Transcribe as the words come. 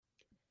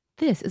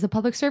This is a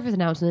public service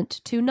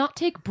announcement to not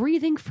take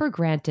breathing for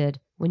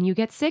granted. When you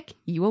get sick,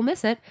 you will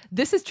miss it.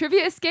 This is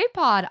Trivia Escape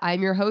Pod.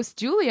 I'm your host,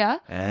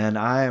 Julia. And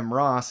I am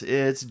Ross.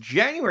 It's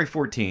January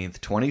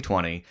 14th,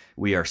 2020.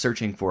 We are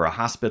searching for a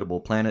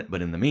hospitable planet,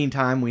 but in the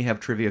meantime, we have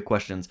trivia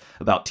questions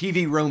about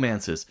TV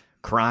romances,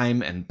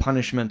 crime and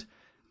punishment,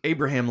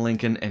 Abraham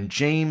Lincoln and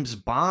James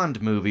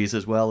Bond movies,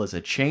 as well as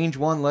a change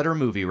one letter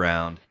movie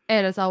round.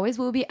 And as always,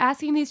 we'll be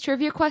asking these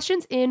trivia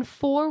questions in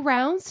 4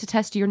 rounds to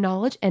test your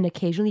knowledge and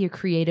occasionally your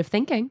creative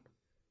thinking.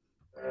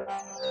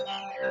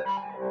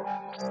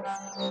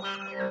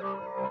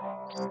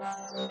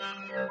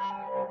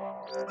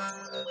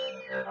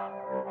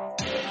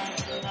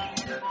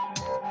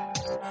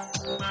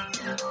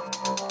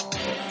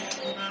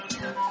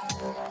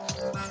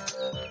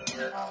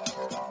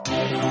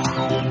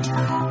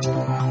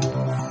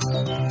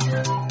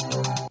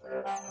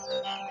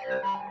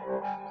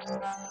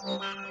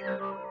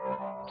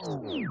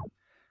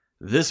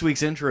 This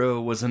week's intro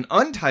was an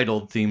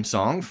untitled theme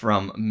song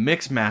from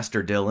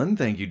Mixmaster Dylan.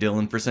 Thank you,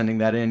 Dylan, for sending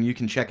that in. You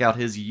can check out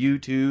his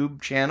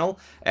YouTube channel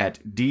at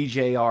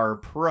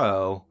DJR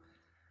Pro.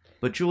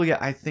 But Julia,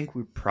 I think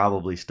we're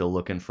probably still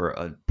looking for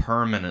a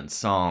permanent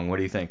song. What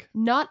do you think?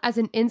 Not as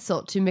an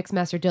insult to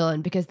Mixmaster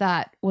Dylan, because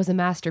that was a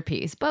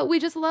masterpiece, but we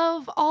just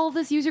love all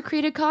this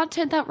user-created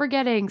content that we're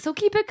getting, so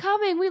keep it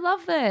coming. We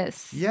love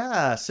this.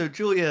 Yeah, so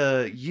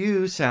Julia,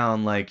 you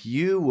sound like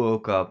you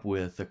woke up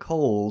with a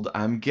cold.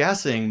 I'm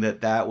guessing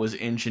that was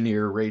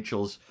Engineer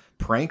Rachel's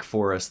prank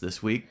for us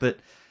this week, but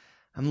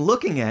I'm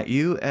looking at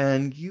you,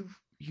 and you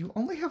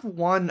only have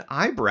one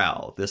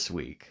eyebrow this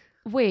week.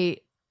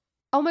 Wait.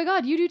 Oh my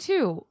god, you do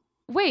too.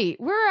 Wait,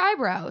 where are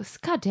eyebrows?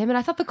 God damn it,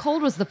 I thought the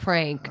cold was the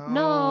prank. Oh,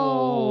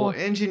 no.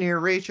 Engineer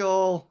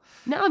Rachel.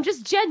 No, I'm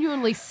just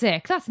genuinely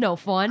sick. That's no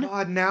fun.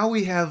 God, now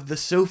we have the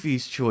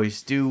Sophie's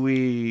choice. Do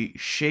we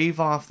shave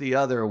off the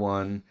other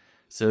one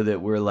so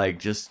that we're like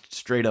just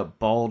straight up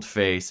bald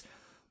face?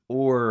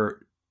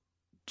 Or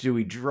do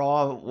we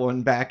draw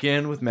one back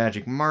in with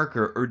magic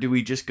marker? Or do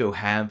we just go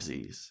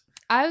halvesies?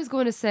 I was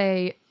going to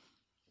say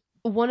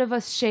one of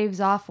us shaves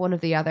off one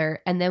of the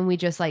other, and then we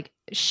just like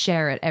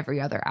share it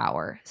every other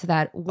hour, so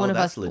that one of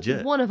us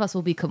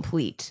will be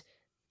complete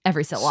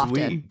every so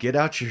often. Get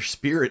out your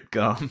spirit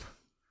gum.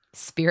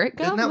 Spirit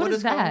gum? What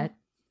is that?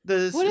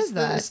 What is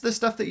that? It's the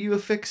stuff that you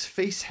affix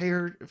fake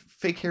hair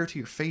to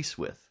your face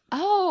with.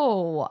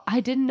 Oh, I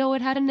didn't know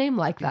it had a name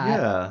like that.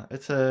 Yeah,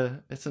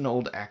 it's an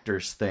old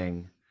actor's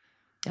thing.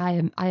 I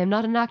am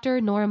not an actor,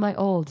 nor am I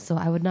old, so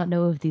I would not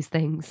know of these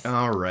things.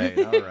 All right,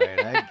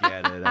 I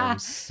get it. I'm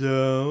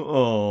so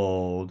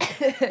old.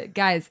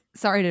 Guys,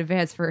 sorry in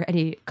advance for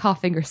any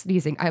coughing or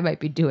sneezing I might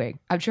be doing.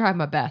 I'm trying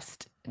my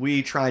best.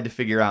 We tried to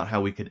figure out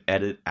how we could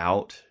edit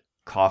out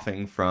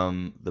coughing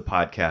from the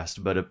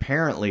podcast, but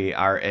apparently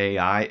our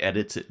AI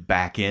edits it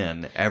back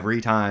in every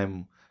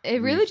time.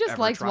 It really just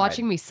likes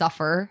watching me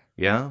suffer.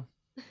 Yeah.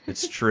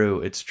 It's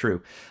true. It's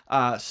true.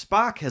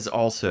 Spock has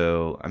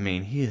also,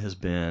 he has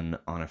been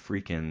on a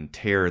freaking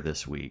tear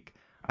this week.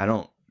 I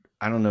don't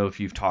know if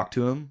you've talked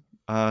to him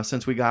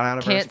since we got out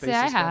of our Can't say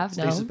I have,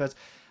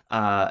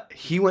 no.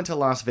 He went to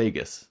Las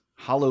Vegas,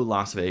 Hollow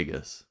Las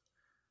Vegas.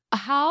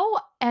 How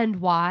and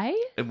why?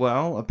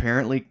 Well,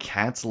 apparently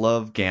cats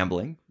love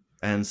gambling,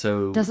 and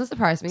so doesn't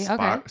surprise me.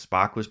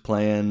 Spock was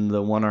playing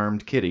the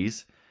one-armed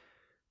kitties.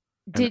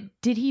 Did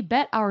he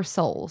bet our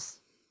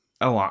souls?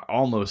 Oh,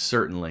 almost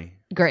certainly.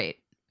 Great.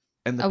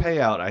 And the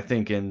payout, I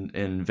think,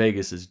 in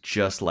Vegas is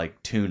just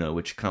like tuna,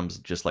 which comes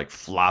just like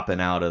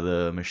flopping out of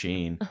the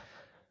machine.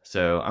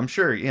 So I'm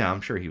sure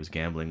he was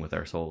gambling with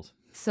our souls.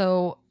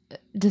 So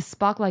does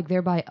Spock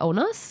thereby own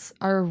us?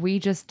 Are we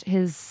just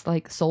his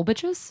soul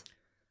bitches?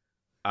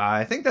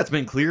 I think that's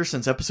been clear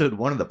since episode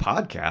 1 of the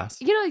podcast.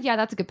 Yeah,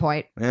 that's a good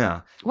point.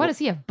 Yeah. Why does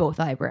he have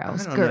both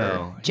eyebrows? I don't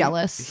know.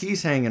 Jealous.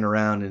 He's hanging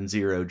around in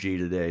 0G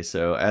today,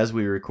 so as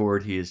we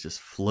record, he is just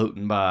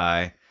floating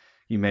by.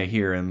 You may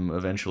hear him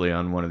eventually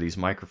on one of these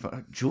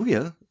microphones.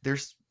 Julia,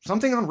 there's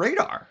something on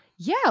radar.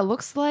 Yeah,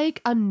 looks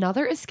like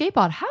another escape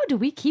pod. How do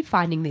we keep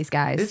finding these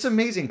guys? It's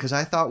amazing, because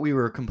I thought we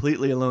were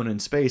completely alone in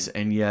space,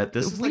 and yet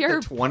this is the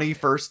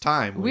 21st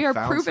time we are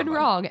proven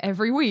wrong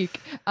every week.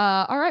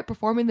 All right,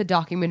 performing the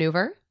docking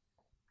maneuver.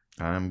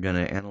 I'm going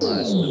to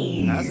analyze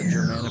the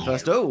passenger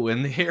manifest. Oh,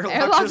 and the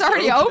airlock's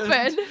already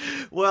open.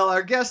 Well,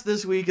 our guest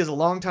this week is a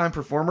longtime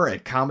performer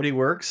at Comedy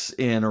Works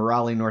in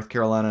Raleigh, North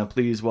Carolina.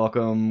 Please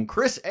welcome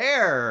Chris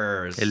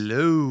Ayers.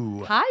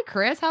 Hello. Hi,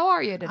 Chris. How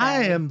are you today?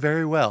 I am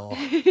very well.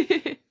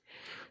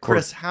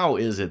 Chris, how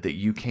is it that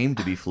you came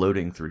to be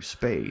floating through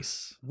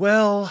space?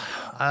 Well,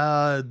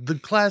 the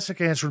classic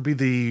answer would be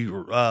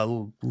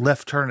the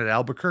left turn at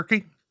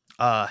Albuquerque.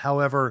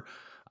 However,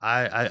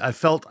 I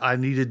felt I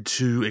needed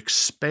to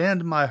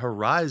expand my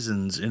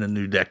horizons in a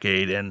new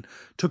decade and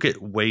took it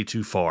way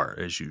too far,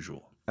 as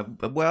usual.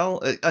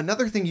 Well,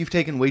 another thing you've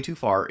taken way too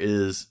far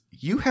is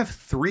you have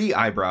 3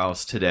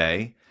 eyebrows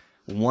today.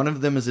 One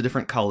of them is a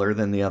different color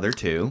than the other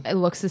 2. It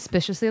looks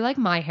suspiciously like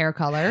my hair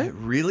color. It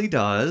really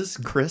does.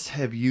 Chris,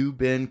 have you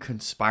been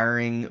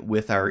conspiring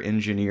with our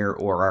engineer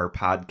or our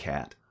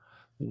podcat?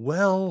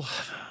 Well,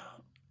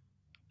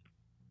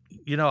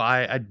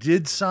 I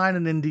did sign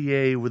an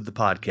NDA with the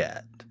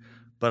podcast,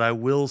 but I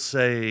will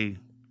say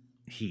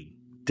he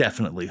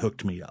definitely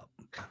hooked me up.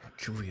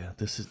 Julia,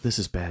 this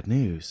is bad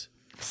news.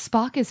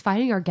 Spock is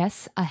finding our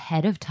guests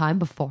ahead of time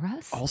before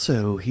us?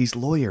 Also, he's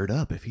lawyered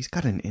up if he's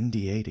got an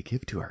NDA to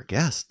give to our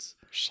guests.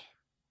 Shit.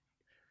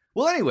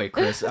 Well, anyway,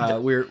 Chris,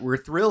 we're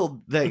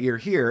thrilled that you're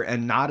here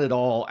and not at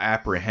all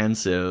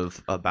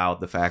apprehensive about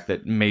the fact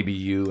that maybe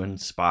you and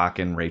Spock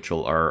and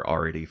Rachel are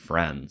already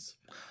friends.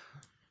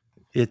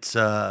 It's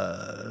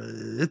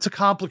a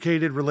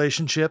complicated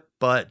relationship,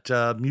 but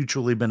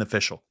mutually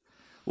beneficial.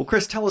 Well,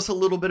 Chris, tell us a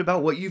little bit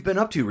about what you've been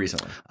up to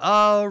recently.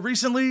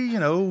 Recently,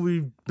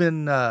 we've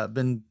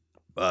been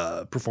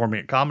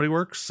performing at Comedy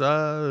Works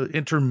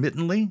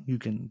intermittently. You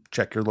can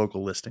check your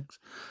local listings.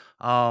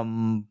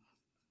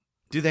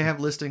 Do they have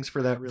listings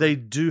for that? Really? They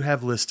do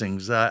have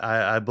listings.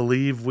 I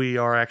believe we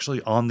are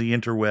actually on the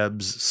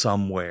interwebs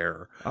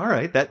somewhere. All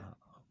right, that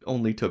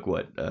only took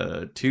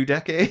 2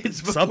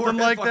 decades? Something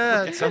like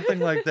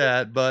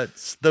that.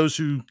 But those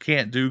who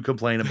can't do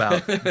complain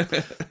about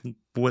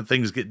when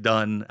things get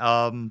done.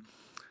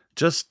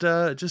 Just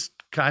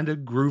kind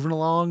of grooving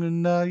along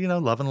and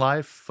loving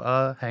life,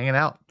 hanging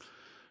out,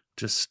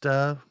 just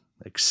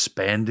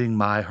expanding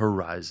my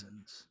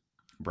horizons.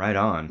 Right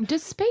on.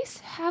 Does space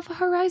have a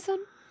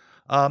horizon?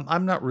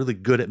 I'm not really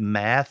good at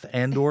math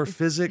and or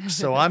physics,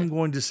 so I'm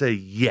going to say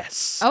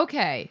yes.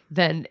 Okay,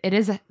 then it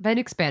has been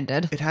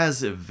expanded. It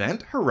has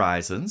event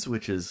horizons,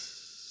 which is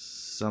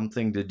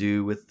something to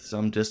do with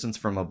some distance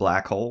from a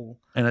black hole.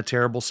 And a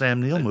terrible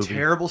Sam Neill movie.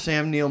 Terrible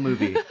Sam Neill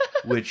movie,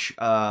 which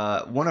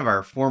one of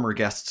our former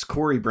guests,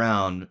 Corey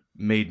Brown,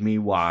 made me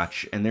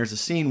watch. And there's a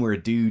scene where a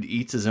dude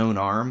eats his own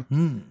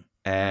arm.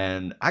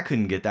 And I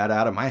couldn't get that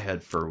out of my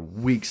head for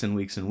weeks and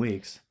weeks and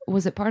weeks.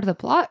 Was it part of the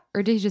plot,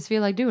 or did you just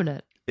feel like doing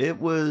it?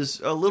 It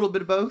was a little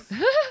bit of both.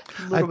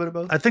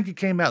 I think it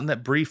came out in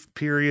that brief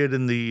period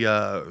in the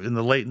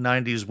late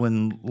 90s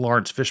when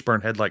Lawrence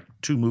Fishburne had like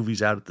 2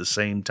 movies out at the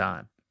same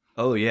time.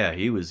 Oh yeah,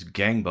 he was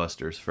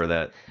gangbusters for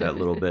that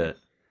little bit.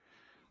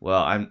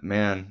 Well,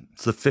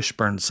 it's the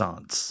Fishburne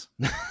Sance.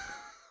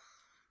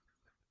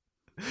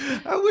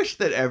 I wish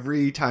that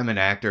every time an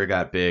actor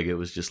got big, it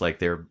was just like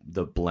the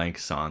blank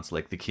Sance,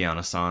 like the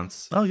Keanu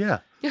Sance. Oh yeah,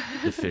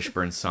 the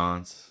Fishburne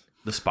Sance,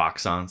 the Spock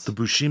Sance, the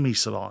Buscemi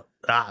Sance.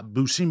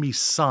 Buscemi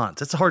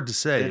Sance. It's hard to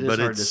say,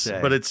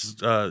 but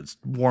it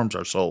warms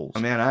our souls.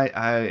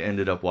 I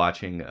ended up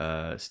watching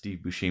a Steve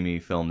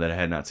Buscemi film that I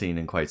had not seen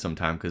in quite some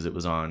time because it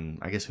was on,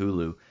 I guess,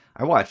 Hulu.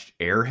 I watched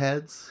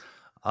Airheads.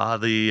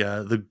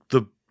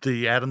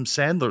 The Adam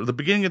Sandler, the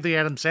beginning of the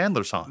Adam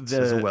Sandler songs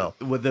as well.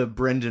 With the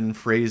Brendan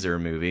Fraser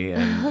movie.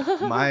 And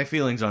my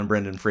feelings on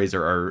Brendan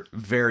Fraser are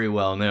very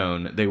well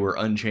known. They were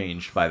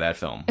unchanged by that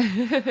film.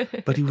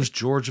 But he was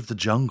George of the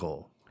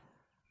Jungle.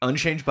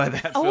 Unchanged by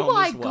that film. Oh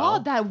my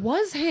God, that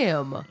was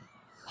him.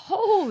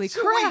 Holy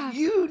crap. Wait,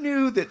 you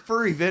knew that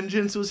Furry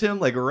Vengeance was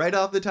him, like right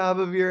off the top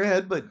of your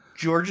head, but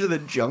George of the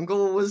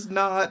Jungle was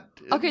not.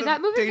 Okay,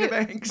 that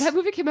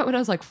movie came out when I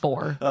was like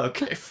 4.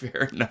 Okay,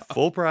 fair enough.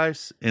 Full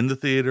price, in the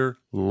theater,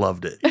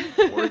 loved it.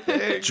 Poor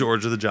thing.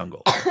 George of the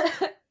Jungle.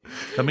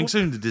 Coming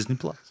soon to Disney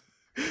Plus.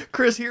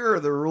 Chris, here are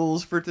the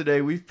rules for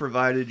today. We've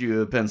provided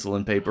you a pencil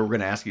and paper. We're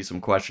going to ask you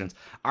some questions.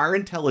 Our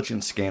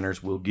intelligence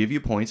scanners will give you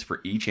points for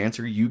each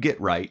answer you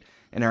get right.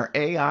 And our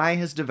AI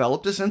has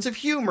developed a sense of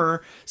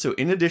humor. So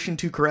in addition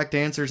to correct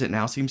answers, it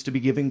now seems to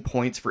be giving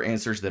points for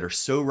answers that are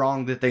so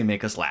wrong that they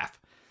make us laugh.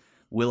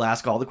 We'll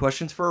ask all the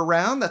questions for a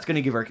round. That's going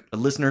to give our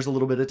listeners a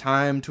little bit of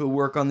time to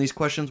work on these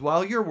questions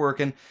while you're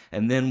working.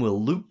 And then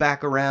we'll loop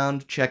back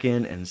around, check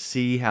in, and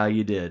see how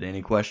you did.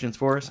 Any questions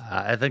for us?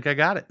 I think I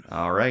got it.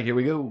 All right, here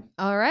we go.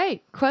 All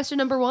right. Question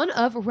number 1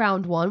 of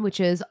round 1, which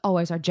is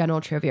always our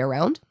general trivia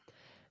round.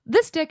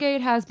 This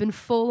decade has been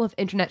full of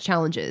internet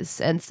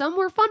challenges, and some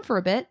were fun for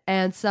a bit,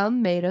 and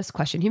some made us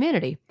question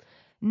humanity.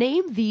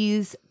 Name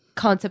these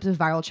concepts of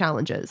viral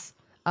challenges.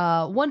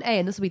 1A,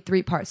 and this will be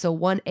 3 parts, so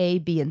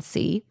 1A, B, and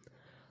C.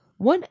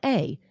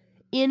 1A,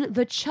 in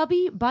the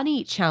Chubby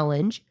Bunny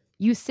Challenge,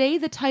 you say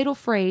the title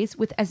phrase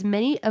with as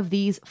many of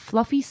these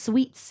fluffy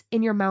sweets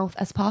in your mouth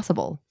as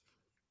possible.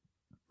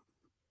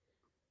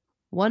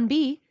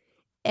 1B,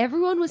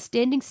 everyone was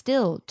standing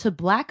still to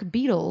Black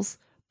Beatles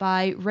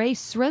by Ray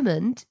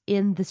Sremmond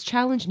in this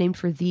challenge named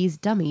for these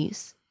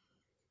dummies.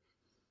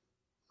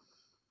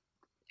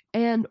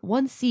 And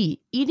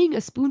 1C, eating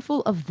a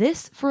spoonful of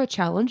this for a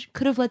challenge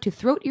could have led to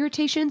throat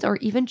irritations or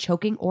even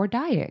choking or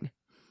dying.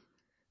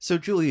 So,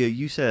 Julia,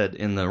 you said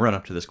in the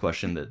run-up to this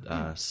question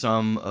that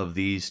some of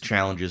these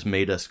challenges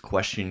made us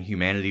question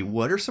humanity.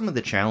 What are some of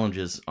the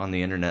challenges on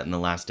the internet in the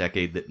last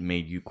decade that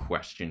made you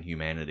question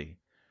humanity?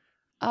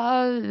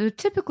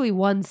 Typically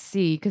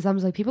 1C, because I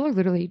was like, people are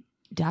literally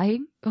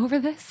dying over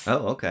this.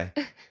 Oh, okay.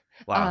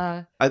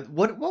 Wow.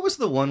 What was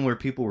the one where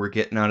people were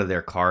getting out of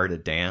their car to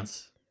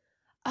dance?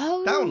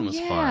 Oh, that one was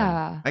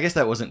fun. I guess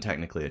that wasn't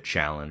technically a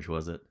challenge,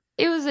 was it?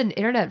 It was an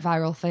internet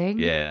viral thing.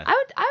 Yeah. I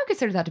would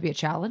consider that to be a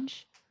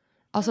challenge.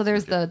 Also,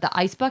 there's the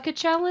ice bucket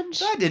challenge.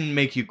 That didn't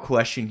make you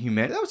question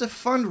humanity. That was a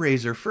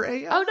fundraiser for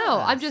AI. Oh, no,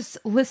 I'm just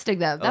listing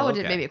them. That one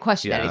didn't make me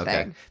question anything.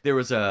 Okay. There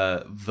was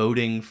a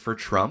voting for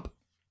Trump.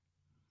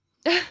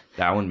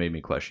 That one made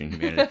me question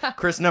humanity.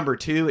 Chris, number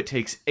 2, it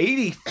takes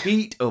 80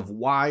 feet of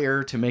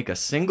wire to make a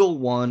single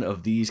one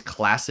of these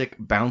classic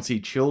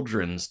bouncy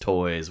children's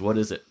toys. What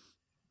is it?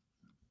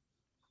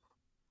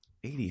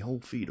 80 whole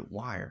feet of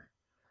wire.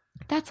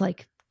 That's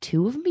like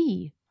 2 of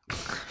me.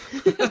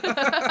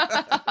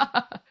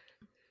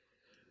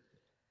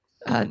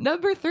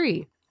 Number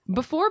 3.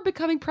 Before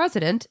becoming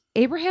president,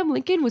 Abraham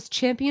Lincoln was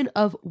champion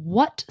of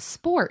what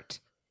sport?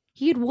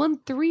 He had won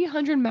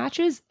 300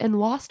 matches and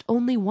lost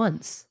only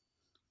once.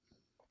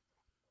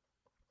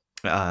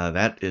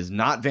 That is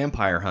not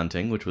vampire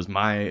hunting, which was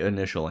my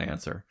initial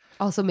answer.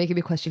 Also making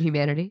me question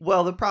humanity.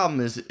 Well, the problem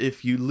is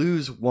if you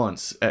lose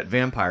once at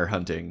vampire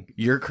hunting,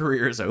 your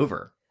career is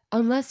over.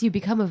 Unless you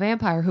become a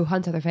vampire who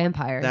hunts other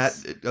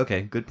vampires.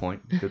 Okay, good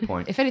point. Good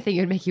point. If anything,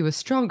 it would make you a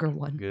stronger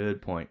one.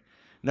 Good point.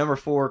 Number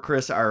 4,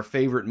 Chris, our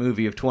favorite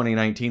movie of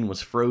 2019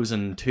 was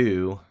Frozen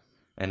 2,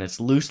 and it's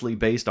loosely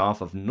based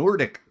off of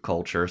Nordic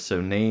culture, so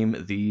name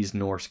these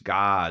Norse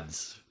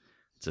gods.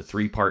 It's a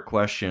 3-part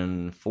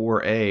question.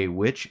 4A,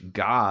 which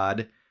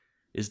god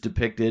is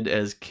depicted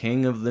as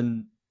king of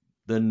the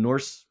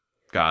Norse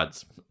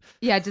gods?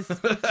 Yeah, just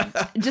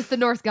the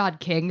Norse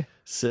god king.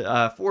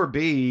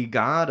 4B,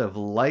 god of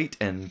light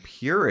and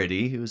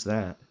purity. Who's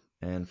that?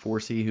 And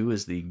 4C, who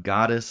is the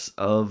goddess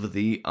of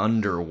the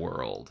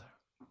underworld?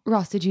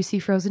 Ross, did you see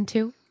Frozen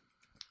 2?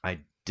 I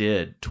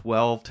did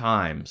 12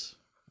 times.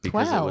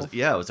 Because 12?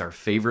 It was our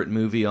favorite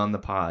movie on the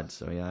pod.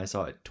 So yeah, I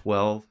saw it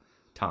 12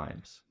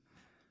 times.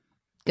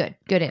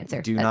 Good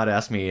answer. Do not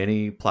ask me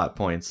any plot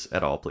points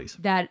at all, please.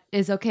 That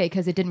is okay,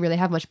 because it didn't really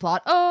have much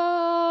plot.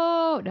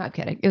 Oh, no, I'm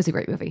kidding. It was a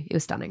great movie. It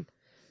was stunning.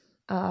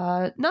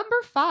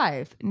 Number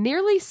 5.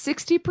 Nearly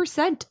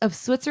 60% of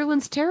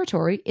Switzerland's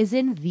territory is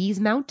in these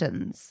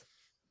mountains.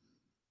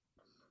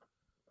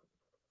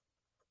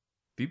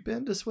 Have you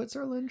been to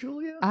Switzerland,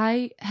 Julia?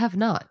 I have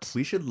not.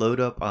 We should load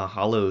up a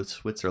Hollow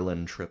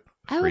Switzerland trip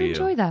I would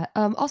enjoy that.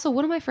 Also,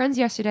 one of my friends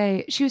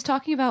yesterday, she was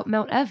talking about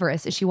Mount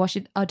Everest, and she watched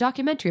a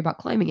documentary about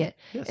climbing it.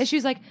 Yes. And she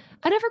was like,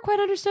 I never quite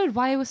understood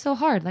why it was so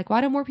hard. Like, why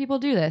don't more people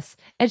do this?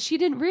 And she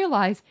didn't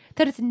realize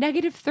that it's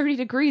negative 30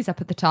 degrees up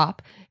at the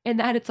top, and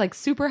that it's like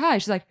super high.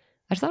 She's like,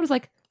 I just thought it was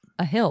like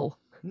a hill.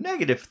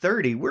 Negative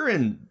 30. We're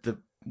in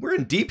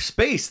deep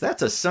space.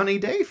 That's a sunny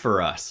day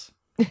for us.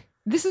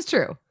 This is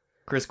true.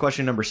 Chris,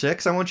 question number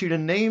 6. I want you to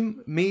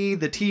name me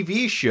the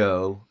TV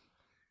show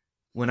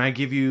when I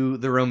give you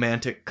the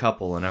romantic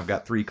couple, and I've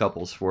got 3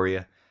 couples for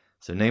you.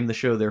 So name the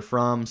show they're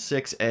from.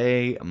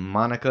 6A,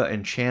 Monica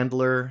and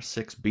Chandler.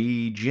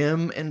 6B,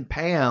 Jim and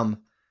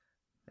Pam.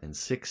 And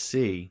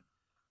 6C,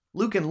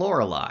 Luke and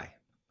Lorelai.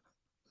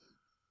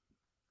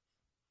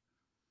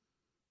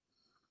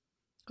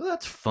 Well,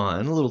 that's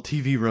fun. A little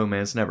TV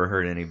romance never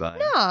hurt anybody.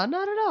 No,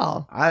 not at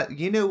all.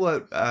 You know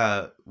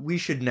what? We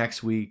should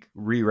next week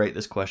rewrite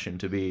this question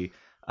to be,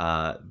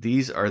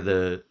 these are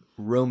the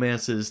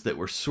romances that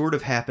were sort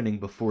of happening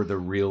before the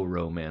real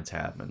romance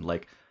happened.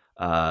 Like,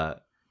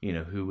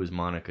 who was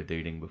Monica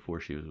dating before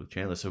she was with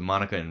Chandler? So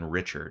Monica and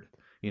Richard,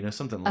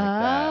 something like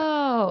that.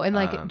 Oh, and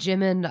like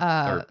Jim and...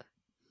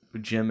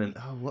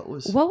 what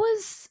was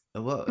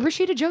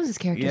Rashida Jones's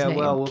character's name? Yeah,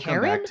 well, we'll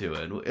Karen? come back to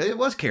it. It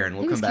was Karen.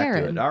 We'll come back to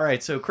Karen. it. All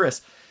right, so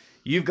Chris,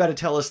 you've got to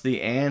tell us the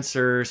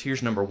answers.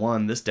 Here's number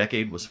 1. This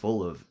decade was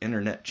full of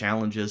internet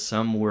challenges.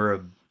 Some were a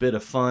bit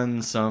of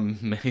fun. Some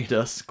made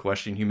us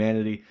question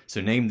humanity. So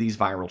name these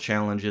viral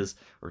challenges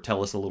or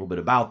tell us a little bit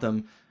about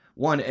them.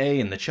 1A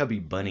in the Chubby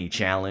Bunny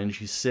Challenge.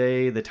 You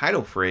say the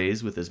title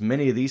phrase with as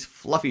many of these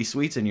fluffy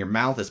sweets in your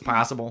mouth as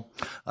possible.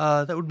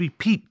 That would be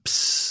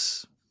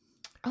Peeps.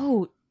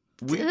 Oh,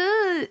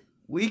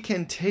 We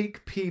can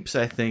take Peeps,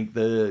 I think.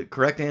 The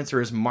correct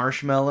answer is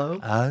marshmallow.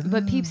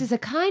 but Peeps is a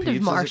kind of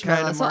Peeps is a marshmallow.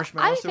 kind of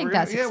marshmallow, So I so think we're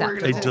that's gonna- yeah, we're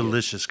acceptable. A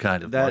delicious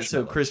kind of So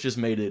marshmallow. Chris just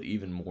made it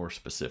even more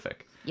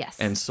specific. Yes.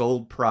 And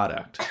sold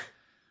product.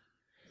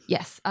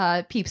 Yes.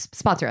 Peeps,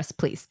 sponsor us,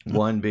 please.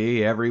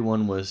 1B,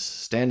 everyone was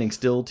standing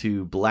still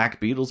to Black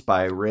Beatles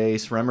by Ray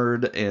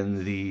Sremmurd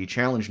in the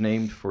challenge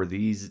named for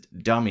these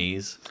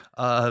dummies.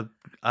 I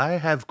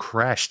have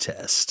Crash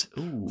Test.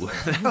 Ooh,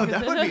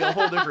 that would be a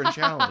whole different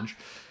challenge.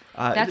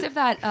 That's if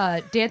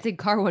that dancing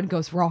car one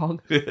goes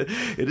wrong.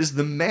 It is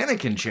the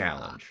Mannequin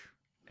Challenge.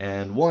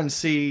 And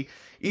 1C,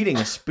 eating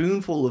a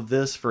spoonful of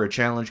this for a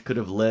challenge could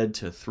have led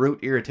to throat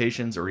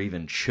irritations or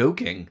even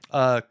choking.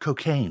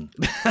 Cocaine.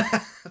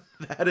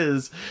 That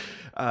is...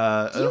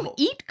 You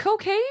eat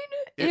cocaine?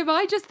 Am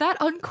I just that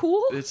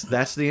uncool?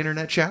 That's the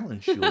internet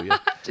challenge, Julia.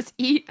 Just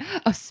eat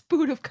a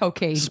spoon of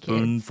cocaine, kids.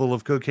 Spoonful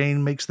of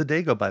cocaine makes the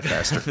day go by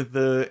faster.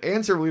 The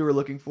answer we were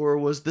looking for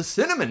was the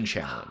Cinnamon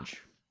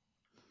Challenge.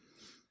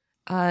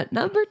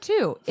 Number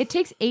 2, it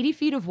takes 80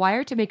 feet of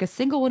wire to make a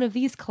single one of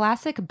these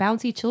classic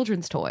bouncy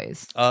children's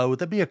toys. Would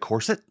that be a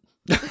corset?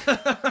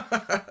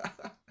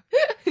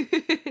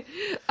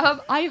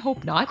 I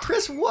hope not.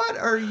 Chris, what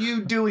are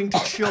you doing to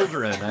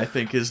children? I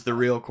think is the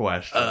real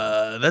question.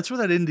 That's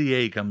where that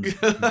NDA comes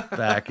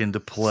back into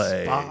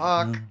play.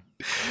 Spock.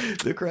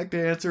 The correct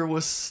answer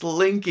was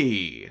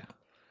Slinky.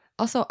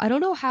 Also, I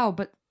don't know how,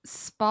 but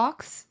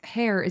Spock's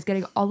hair is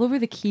getting all over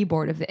the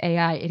keyboard of the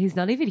AI, and he's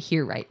not even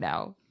here right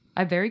now.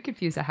 I'm very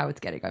confused at how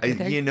it's getting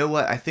everything. You know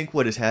what? I think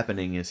what is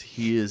happening is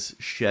he is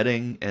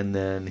shedding, and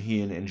then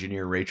he and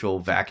engineer Rachel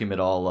vacuum it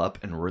all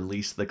up and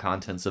release the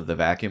contents of the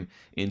vacuum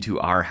into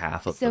our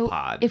half of the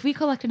pod. If we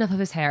collect enough of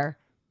his hair,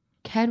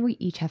 can we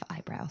each have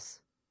eyebrows?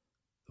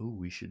 Ooh,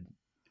 we should.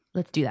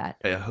 Let's do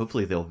that.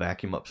 Hopefully they'll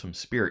vacuum up some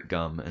spirit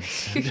gum and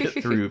send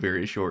it through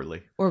very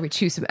shortly. Or we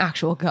chew some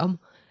actual gum.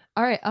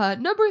 All right,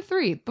 number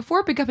 3.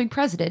 Before becoming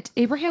president,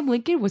 Abraham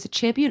Lincoln was a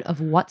champion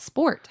of what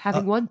sport,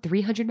 having won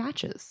 300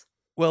 matches?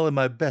 Well, in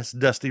my best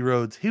Dusty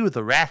Roads, he was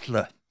a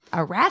wrestler.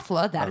 A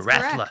wrestler, that's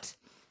correct.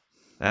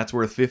 That's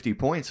worth 50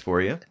 points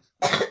for you.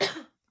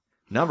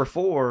 Number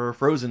 4,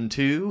 Frozen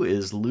 2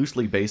 is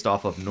loosely based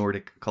off of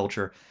Nordic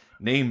culture.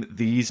 Name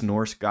these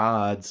Norse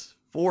gods.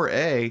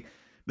 4A,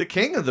 the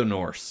king of the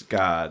Norse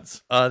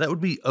gods. That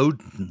would be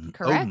Odin.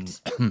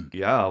 Correct. Odin.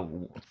 Yeah,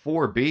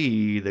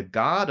 4B, the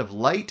god of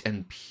light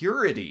and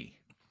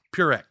purity.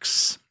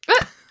 Purex.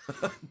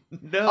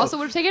 No. Also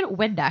would have taken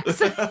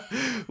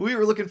Windex. We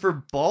were looking for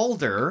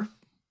Balder.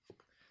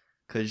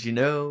 Because,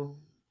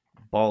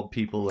 bald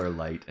people are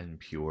light and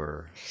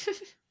pure.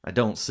 I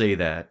don't say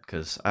that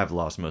because I've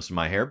lost most of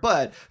my hair.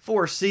 But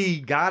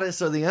 4C, goddess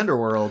of the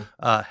underworld.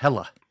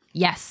 Hela.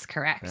 Yes,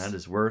 correct. That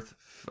is worth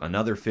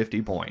another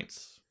 50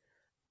 points.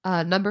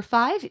 Number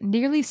 5,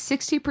 nearly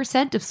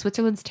 60% of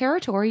Switzerland's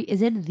territory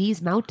is in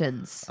these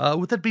mountains.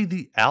 Would that be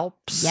the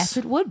Alps? Yes,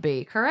 it would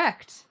be.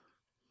 Correct.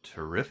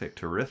 Terrific,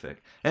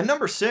 terrific. And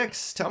number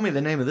 6, tell me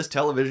the name of this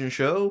television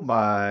show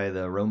by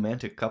the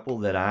romantic couple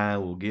that I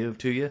will give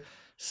to you.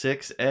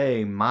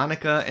 6A,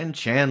 Monica and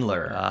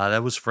Chandler.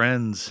 That was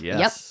Friends.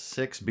 Yes.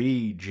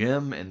 6B,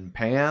 Jim and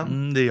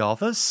Pam. The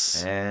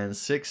Office. And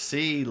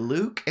 6C,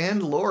 Luke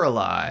and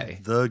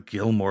Lorelai. The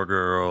Gilmore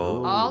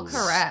Girls. All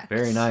correct.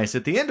 Very nice.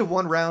 At the end of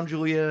one round,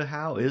 Julia,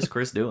 how is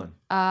Chris doing?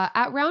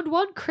 At round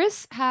 1,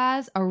 Chris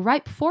has a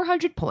ripe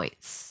 400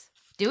 points.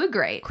 Doing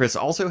great. Chris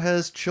also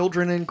has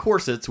children in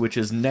corsets, which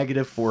is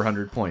negative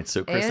 400 points.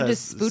 So Chris and has a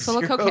spoonful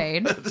of 0.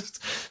 cocaine.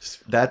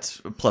 That's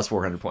plus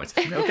 400 points.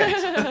 Okay.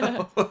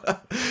 So,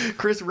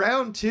 Chris,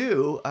 round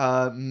 2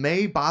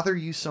 may bother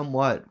you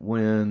somewhat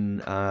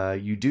when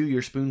you do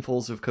your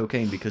spoonfuls of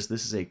cocaine because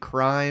this is a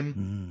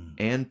crime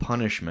and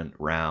punishment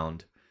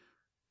round.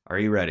 Are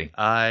you ready?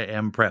 I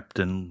am prepped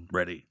and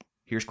ready.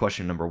 Here's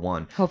question number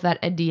 1. Hope that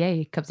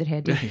NDA comes in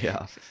handy.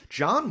 Yeah.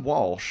 John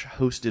Walsh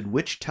hosted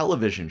which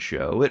television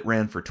show? It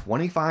ran for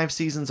 25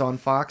 seasons on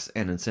Fox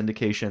and in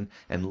syndication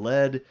and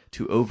led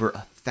to over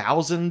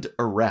 1,000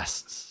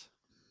 arrests.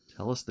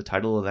 Tell us the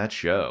title of that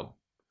show.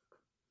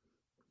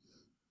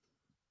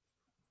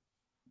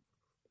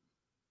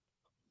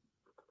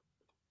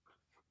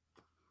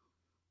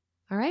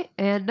 All right.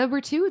 And number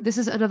 2, this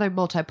is another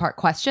multi-part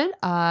question.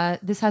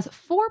 This has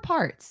 4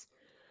 parts.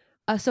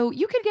 So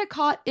you can get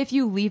caught if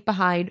you leave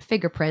behind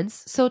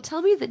fingerprints. So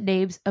tell me the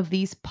names of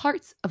these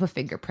parts of a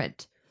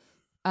fingerprint.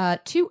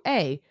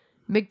 2A,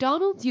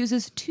 McDonald's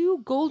uses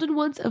 2 golden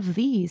ones of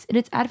these in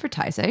its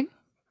advertising.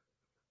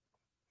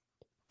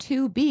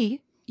 2B,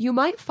 you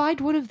might find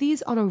one of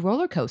these on a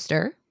roller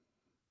coaster.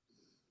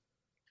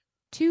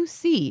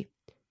 2C,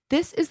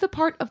 this is the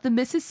part of the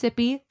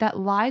Mississippi that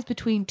lies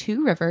between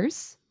 2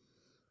 rivers.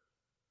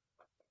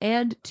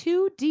 And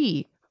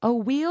 2D, a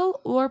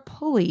wheel or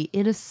pulley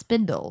in a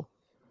spindle.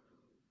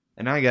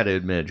 And I got to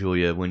admit,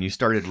 Julia, when you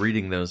started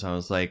reading those, I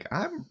was like,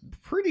 I'm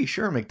pretty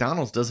sure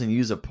McDonald's doesn't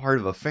use a part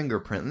of a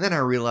fingerprint. And then I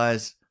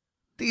realized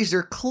these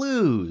are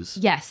clues.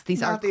 Yes,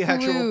 these are not the clues.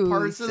 actual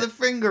parts of the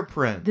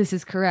fingerprint. This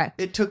is correct.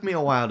 It took me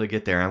a while to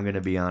get there. I'm going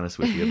to be honest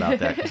with you about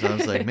that. Because I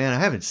was like, man, I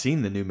haven't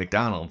seen the new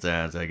McDonald's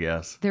ads, I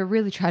guess. They're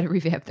really trying to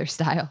revamp their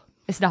style.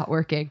 It's not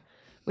working.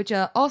 Which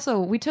also,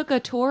 we took a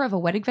tour of a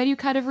wedding venue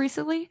kind of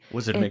recently.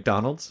 Was it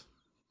McDonald's?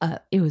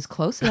 It was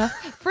close enough.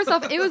 First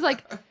off, it was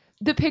like...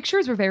 The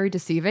pictures were very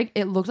deceiving.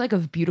 It looked like a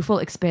beautiful,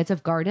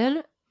 expansive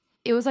garden.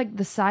 It was like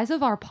the size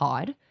of our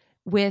pod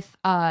with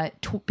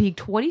being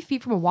 20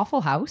 feet from a Waffle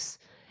House.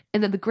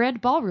 And then the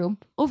grand ballroom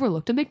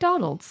overlooked a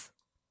McDonald's.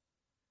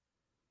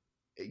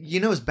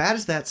 As bad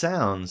as that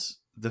sounds,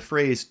 the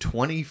phrase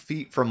 20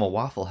 feet from a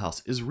Waffle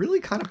House is really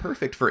kind of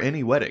perfect for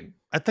any wedding.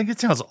 I think it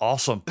sounds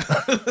awesome.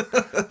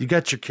 You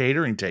got your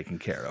catering taken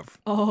care of.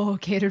 Oh,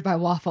 catered by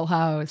Waffle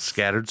House.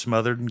 Scattered,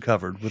 smothered, and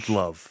covered with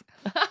love.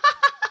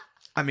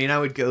 I mean, I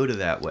would go to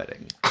that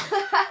wedding.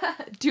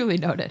 Duly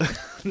noted.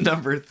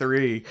 Number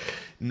 3.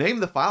 Name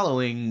the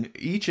following.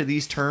 Each of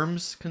these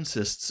terms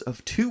consists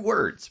of 2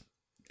 words.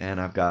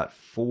 And I've got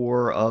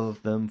 4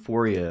 of them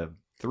for you.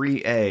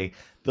 3A.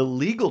 The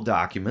legal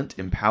document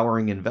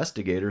empowering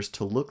investigators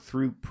to look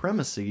through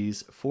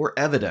premises for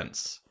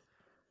evidence.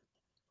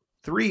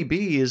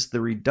 3B is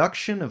the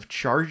reduction of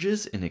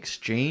charges in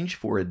exchange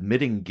for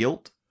admitting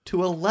guilt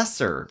to a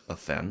lesser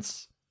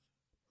offense.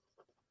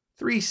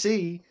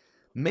 3C.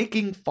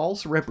 making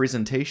false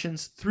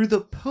representations through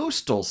the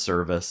postal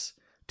service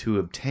to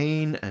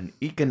obtain an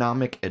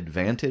economic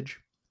advantage.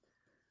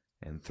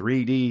 And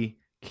 3D,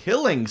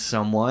 killing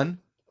someone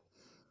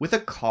with a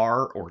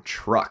car or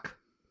truck.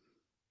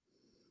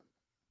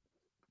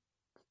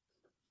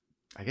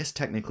 I guess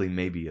technically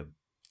maybe a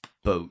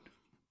boat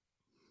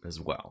as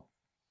well.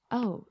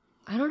 Oh,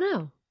 I don't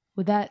know.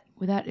 Would that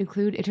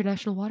include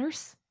international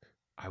waters?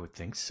 I would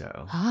think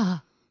so.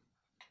 Ah.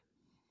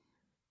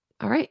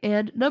 All right,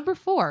 and number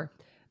 4.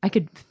 I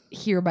could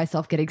hear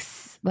myself getting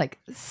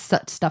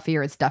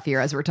stuffier and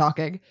stuffier as we're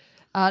talking.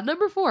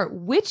 Number 4.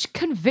 Which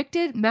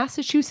convicted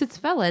Massachusetts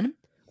felon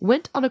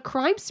went on a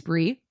crime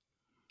spree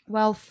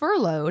while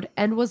furloughed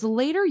and was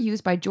later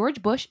used by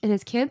George Bush in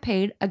his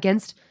campaign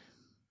against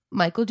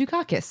Michael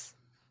Dukakis?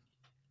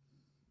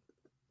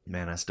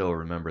 Man, I still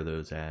remember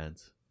those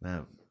ads.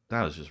 That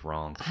was just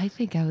wrong. I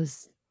think I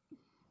was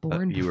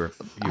born. You were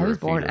I was a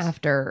born fetus.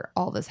 after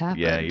all this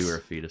happened. Yeah, you were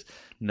a fetus.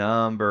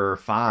 Number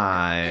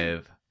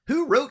 5.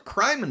 Who wrote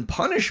Crime and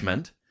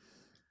Punishment?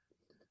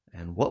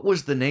 And what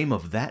was the name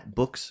of that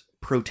book's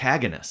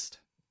protagonist?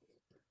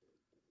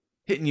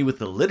 Hitting you with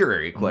the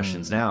literary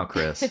questions now,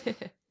 Chris.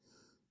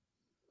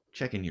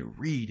 Checking your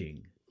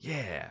reading.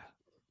 Yeah.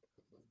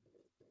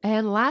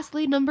 And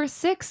lastly, number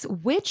 6.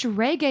 Which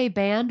reggae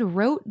band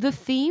wrote the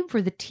theme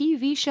for the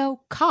TV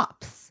show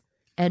Cops?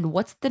 And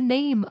what's the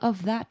name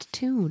of that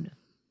tune?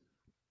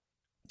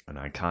 An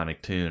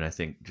iconic tune I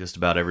think just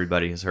about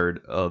everybody has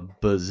heard a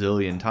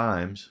bazillion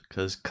times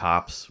because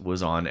Cops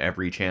was on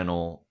every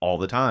channel all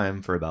the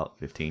time for about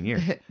 15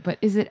 years. But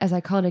is it as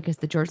iconic as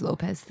the George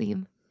Lopez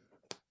theme?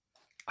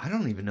 I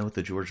don't even know what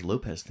the George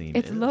Lopez theme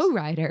It's is.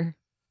 Lowrider.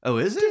 Oh,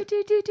 is it?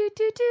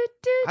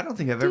 I I don't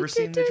think I've ever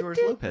seen the George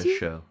Lopez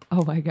show.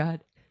 Oh my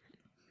god.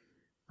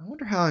 I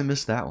wonder how I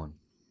missed that one.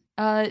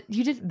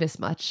 You didn't miss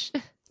much.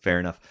 Fair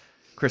enough.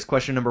 Chris,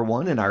 question number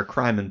 1 in our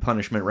crime and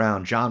punishment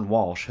round. John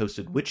Walsh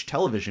hosted which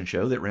television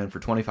show that ran for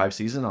 25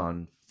 seasons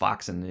on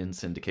Fox and in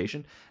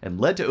syndication and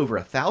led to over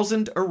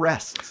 1,000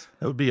 arrests?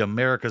 That would be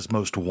America's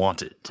Most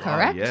Wanted.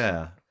 Correct.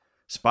 Yeah.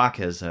 Spock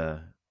has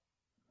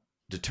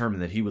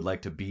determined that he would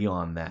like to be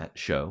on that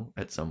show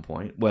at some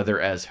point, whether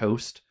as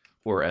host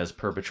or as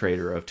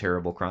perpetrator of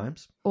terrible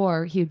crimes.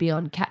 Or he would be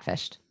on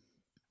Catfished.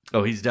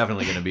 Oh, he's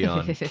definitely going to be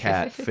on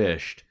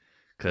Catfished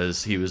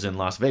because he was in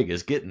Las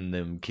Vegas getting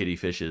them kitty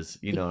fishes.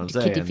 You know what I'm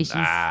saying? Kitty fishes.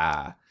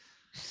 Ah.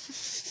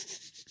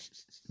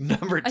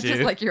 Number 2. I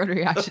just like your own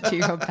reaction to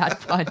your own bad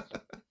pun.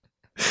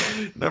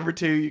 Number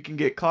 2, you can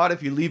get caught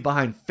if you leave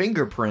behind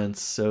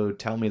fingerprints. So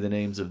tell me the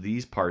names of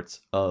these parts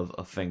of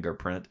a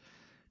fingerprint.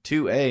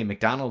 2A,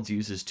 McDonald's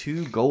uses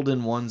 2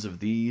 golden ones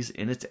of these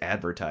in its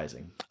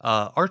advertising.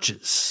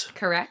 Arches.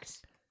 Correct.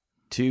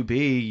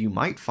 2B, you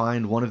might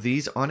find one of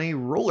these on a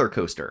roller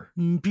coaster.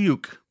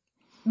 Buke.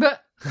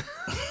 But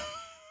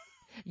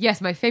yes,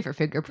 my favorite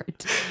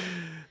fingerprint.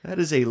 That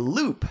is a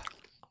loop.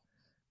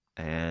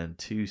 And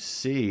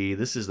 2C,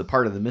 this is the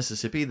part of the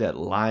Mississippi that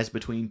lies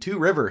between 2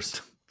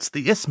 rivers. It's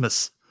the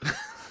Isthmus.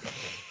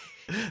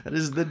 That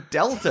is the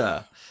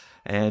Delta.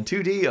 And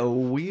 2D, a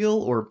wheel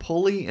or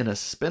pulley in a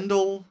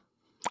spindle.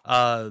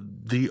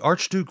 The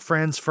Archduke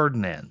Franz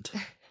Ferdinand.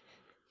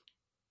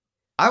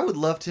 I would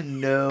love to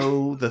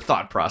know the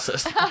thought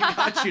process that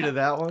got you to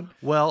that one.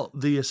 Well,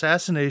 the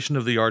assassination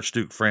of the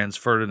Archduke Franz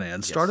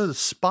Ferdinand started a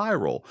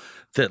spiral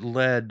that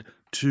led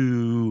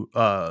to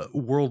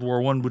World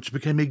War I, which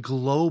became a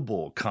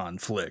global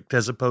conflict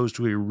as opposed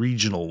to a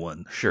regional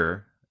one.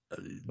 Sure.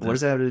 What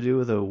does that have to do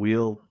with a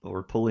wheel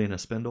or pulley in a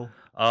spindle?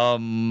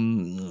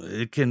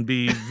 It can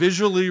be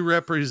visually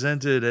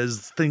represented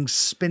as things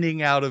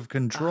spinning out of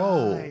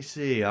control. I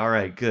see. All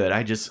right, good.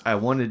 I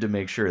wanted to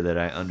make sure that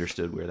I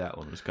understood where that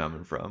one was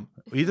coming from.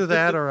 Either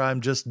that or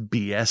I'm just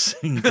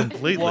BSing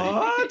completely.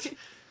 What?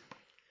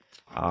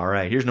 All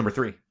right, here's number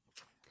 3.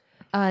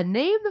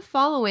 Name the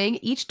following.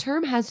 Each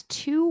term has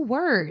 2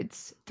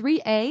 words.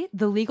 3A,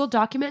 the legal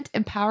document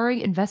empowering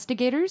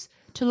investigators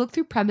to look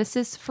through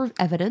premises for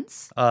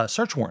evidence.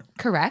 Search warrant.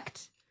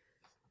 Correct.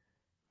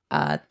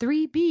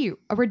 3B,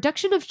 a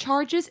reduction of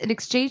charges in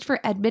exchange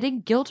for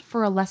admitting guilt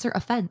for a lesser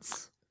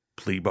offense.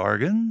 Plea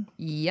bargain.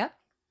 Yep.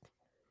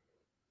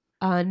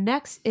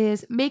 Next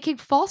is making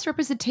false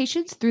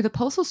representations through the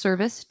Postal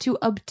Service to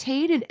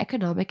obtain an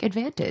economic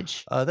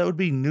advantage. That would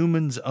be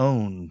Newman's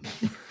Own,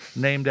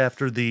 named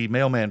after the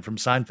mailman from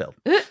Seinfeld.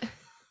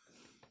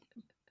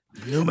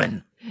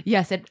 Newman.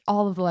 Yes, and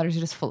all of the letters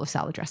are just full of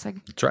salad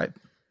dressing. That's right.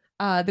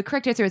 The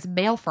correct answer is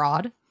mail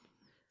fraud.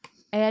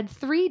 And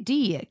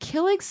 3D,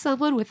 killing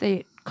someone with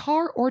a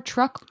car or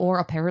truck or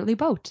apparently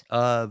boat.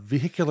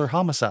 Vehicular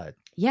homicide.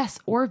 Yes,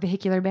 or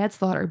vehicular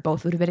manslaughter.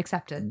 Both would have been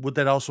accepted. Would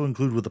that also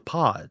include with a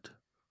pod?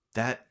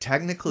 That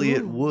technically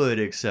it would,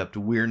 except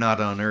we're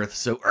not on Earth,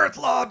 so Earth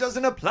law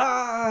doesn't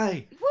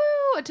apply.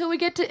 Woo! Until we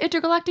get to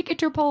intergalactic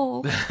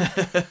Interpol.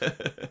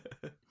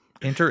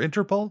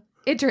 Interpol?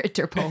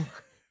 Interpol.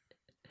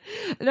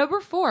 Number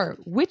 4,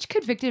 which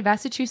convicted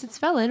Massachusetts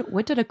felon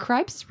went on a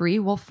crime spree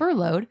while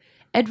furloughed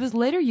and was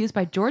later used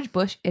by George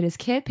Bush in his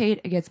campaign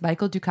against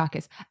Michael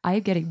Dukakis. I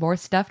am getting more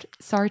stuffed.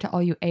 Sorry to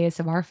all you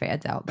ASMR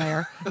fans out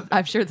there.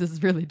 I'm sure this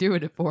is really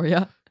doing it for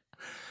you.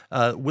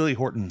 Willie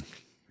Horton.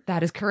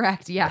 That is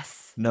correct,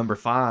 yes. Number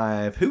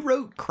 5. Who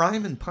wrote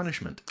Crime and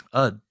Punishment?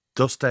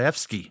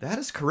 Dostoevsky. That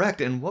is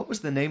correct. And what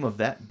was the name of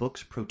that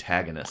book's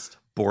protagonist?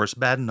 Boris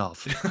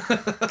Badenov.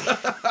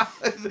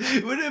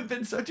 It would have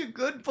been such a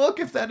good book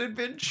if that had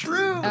been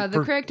true.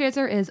 The correct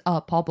answer is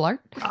Paul Blart.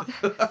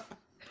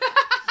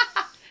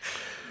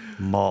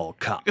 Mall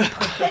cop.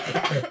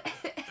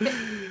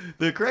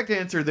 The correct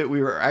answer that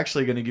we were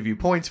actually going to give you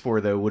points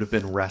for, though, would have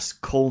been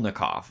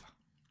Raskolnikov.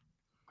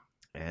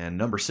 And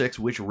number 6,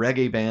 which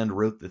reggae band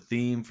wrote the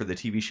theme for the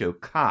TV show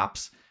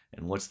Cops?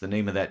 And what's the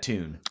name of that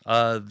tune?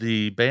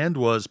 The band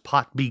was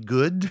Pot Be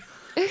Good,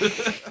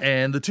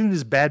 and the tune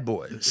is Bad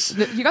Boys.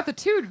 You got the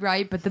tune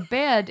right, but the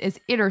band is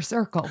Inner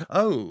Circle.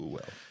 Oh,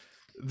 well.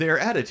 Their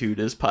attitude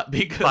is Pot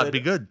Be Good. Pot Be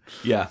Good.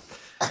 Yeah.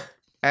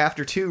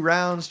 After 2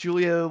 rounds,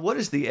 Julia, what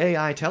is the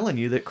AI telling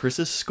you that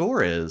Chris's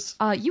score is?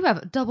 You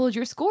have doubled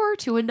your score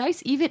to a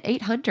nice even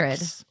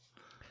 800.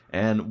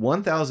 And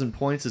 1,000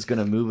 points is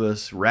going to move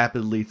us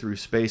rapidly through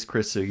space,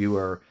 Chris, so you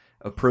are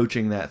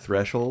approaching that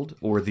threshold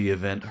or the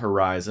event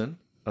horizon.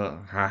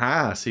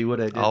 See what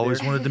I did Always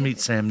there? wanted to meet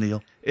Sam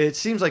Neill. It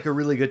seems like a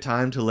really good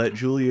time to let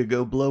Julia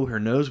go blow her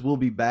nose. We'll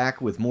be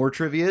back with more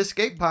Trivia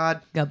Escape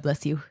Pod. God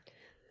bless you.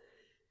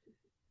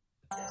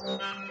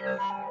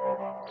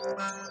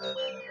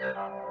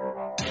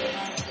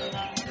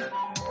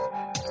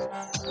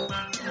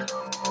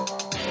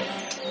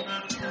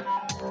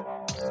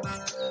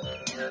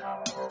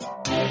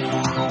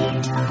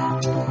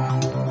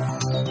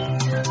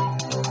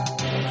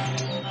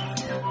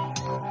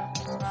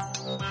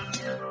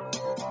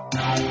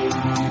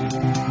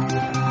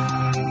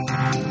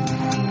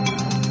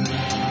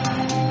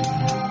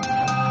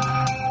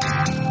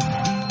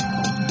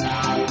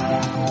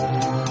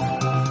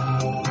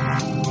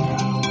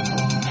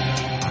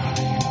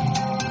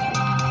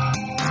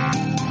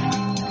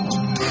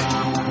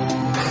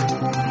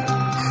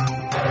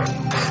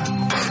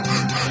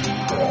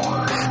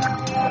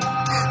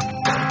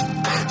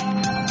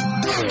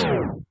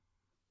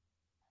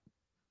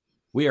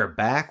 We are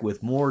back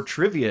with more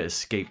Trivia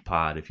Escape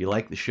Pod. If you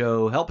like the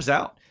show, help us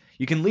out.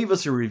 You can leave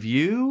us a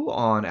review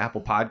on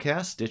Apple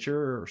Podcasts,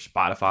 Stitcher, or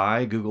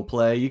Spotify, Google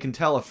Play. You can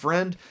tell a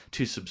friend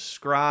to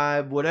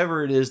subscribe.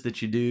 Whatever it is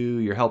that you do,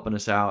 you're helping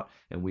us out,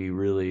 and we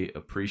really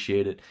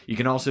appreciate it. You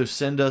can also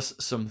send us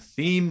some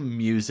theme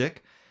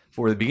music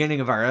for the beginning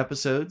of our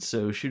episodes,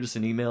 so shoot us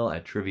an email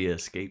at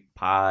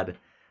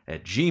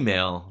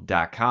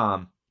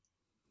triviaescapepod@gmail.com.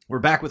 We're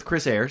back with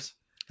Chris Ayers.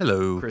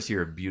 Hello. Chris,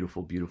 you're a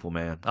beautiful, beautiful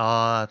man.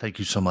 Thank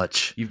you so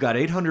much. You've got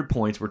 800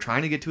 points. We're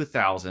trying to get to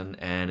 1,000,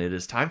 and it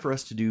is time for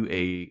us to do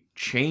a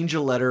change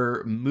a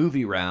letter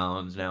movie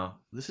round. Now,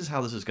 this is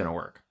how this is going to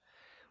work.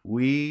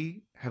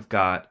 We have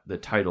got the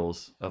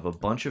titles of a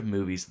bunch of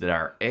movies that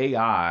our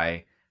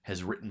AI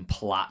has written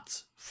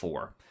plots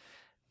for.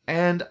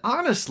 And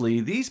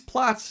honestly, these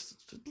plots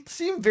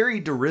seem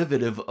very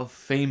derivative of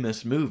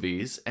famous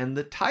movies, and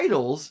the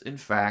titles, in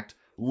fact,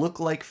 look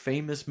like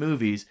famous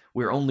movies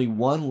where only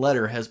one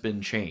letter has been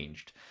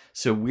changed.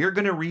 So we're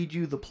going to read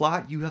you the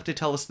plot. You have to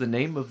tell us the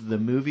name of the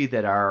movie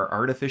that our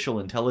artificial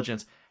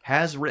intelligence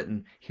has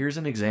written. Here's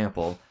an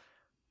example.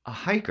 A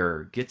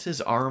hiker gets his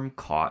arm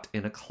caught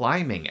in a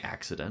climbing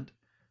accident,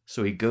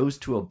 so he goes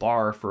to a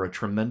bar for a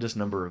tremendous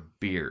number of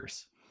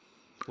beers.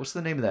 What's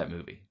the name of that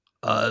movie?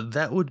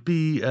 That would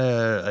be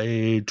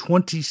a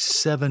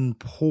 27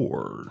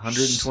 pours.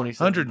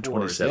 127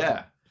 pours.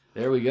 Yeah,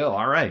 there we go.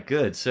 All right,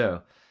 good.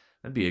 So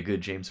that'd be a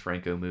good James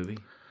Franco movie.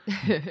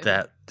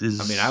 That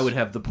is. I mean, I would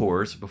have the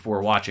pours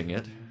before watching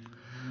it.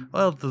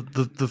 Well,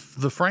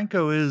 the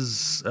Franco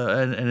is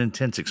an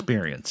intense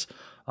experience.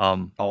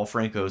 All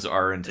Francos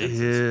are intense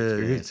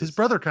experiences. His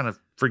brother kind of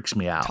freaks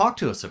me out. Talk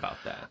to us about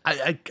that.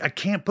 I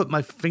can't put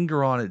my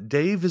finger on it.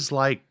 Dave is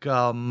like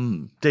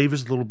Dave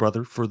is the little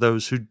brother for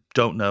those who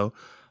don't know,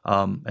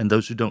 and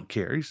those who don't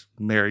care. He's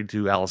married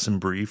to Alison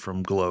Brie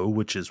from Glow,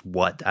 which is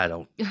what I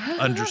don't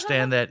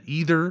understand that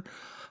either.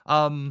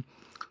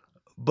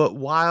 But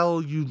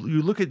while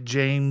you look at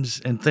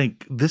James and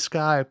think this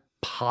guy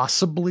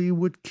possibly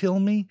would kill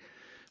me,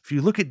 if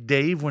you look at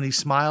Dave when he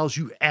smiles,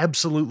 you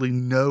absolutely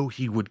know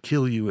he would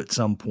kill you at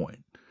some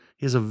point.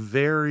 He has a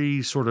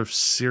very sort of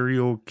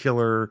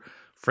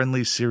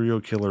friendly serial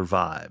killer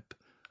vibe.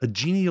 A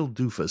genial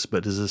doofus,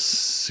 but is a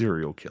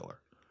serial killer.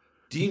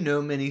 Do you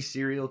know many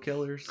serial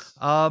killers?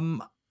 I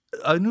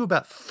knew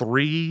about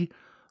 3,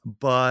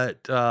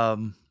 but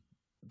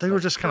they were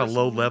just kind of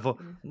low level.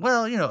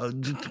 Well,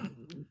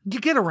 you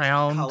get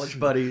around. College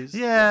buddies.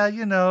 Yeah,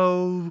 you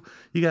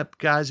got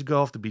guys who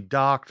go off to be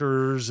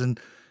doctors, and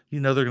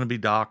they're going to be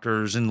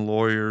doctors and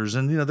lawyers,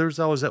 and there's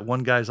always that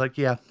one guy's like,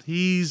 yeah,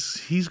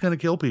 he's going to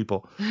kill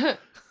people.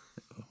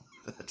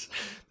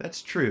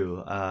 That's true.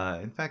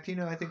 In fact,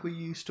 I think we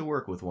used to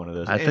work with one of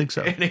those. I think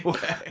so. Anyway,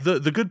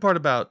 The good part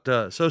about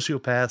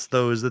sociopaths,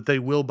 though, is that they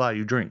will buy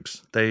you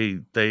drinks.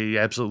 They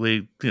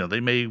absolutely, they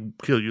may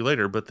kill you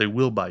later, but they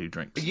will buy you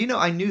drinks.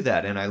 I knew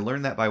that, and I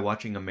learned that by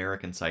watching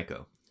American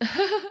Psycho.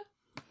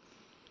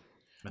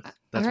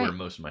 That's All where right.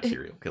 most of my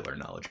serial killer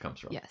knowledge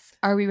comes from. Yes.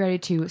 Are we ready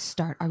to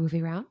start our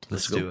movie round?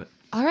 Let's go. do it.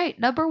 All right,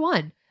 number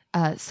 1.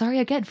 Sorry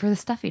again for the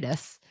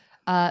stuffiness.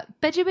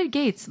 Benjamin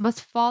Gates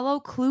must follow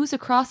clues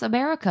across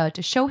America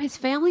to show his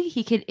family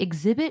he can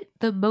exhibit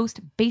the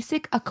most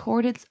basic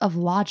accordance of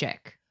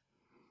logic.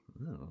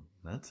 Oh,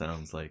 that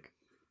sounds like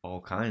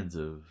all kinds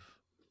of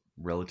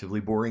relatively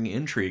boring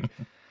intrigue.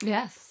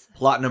 Yes.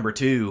 Plot number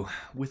 2.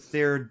 With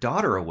their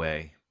daughter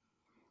away,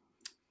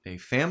 a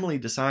family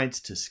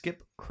decides to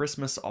skip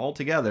Christmas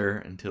altogether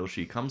until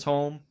she comes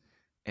home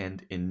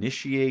and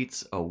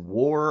initiates a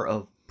war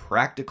of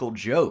practical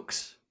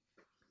jokes.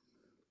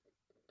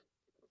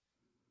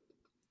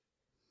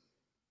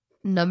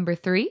 Number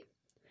 3.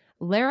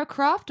 Lara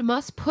Croft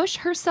must push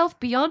herself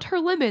beyond her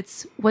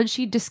limits when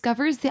she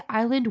discovers the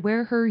island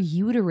where her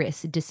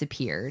uterus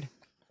disappeared.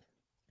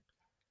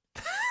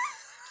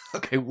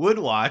 Okay, would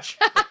watch.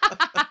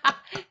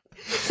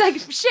 It's like,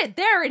 shit,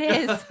 there it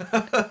is.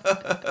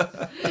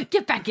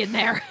 Get back in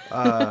there.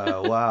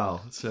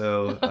 Wow.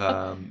 So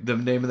the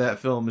name of that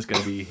film is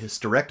going to be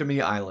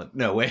Hysterectomy Island.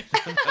 No, wait.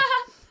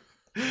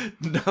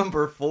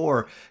 Number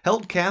 4.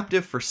 Held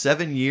captive for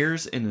 7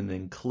 years in an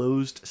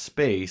enclosed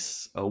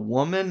space, a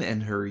woman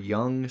and her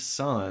young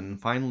son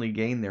finally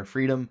gain their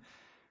freedom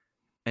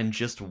and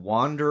just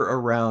wander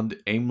around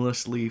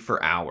aimlessly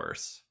for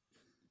hours.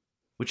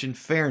 Which, in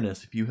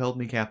fairness, if you held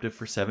me captive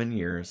for 7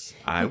 years,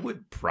 I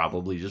would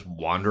probably just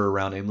wander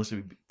around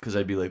aimlessly because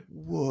I'd be like,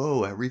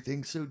 whoa,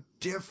 everything's so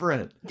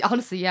different.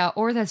 Honestly, yeah.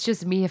 Or that's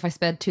just me if I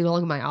spend too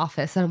long in my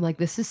office and I'm like,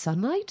 this is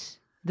sunlight?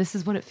 This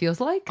is what it feels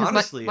like? Because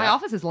Honestly, my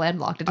office is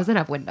landlocked. It doesn't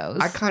have windows.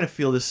 I kind of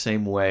feel the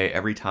same way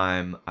every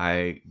time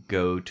I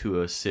go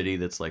to a city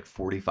that's like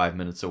 45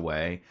 minutes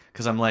away.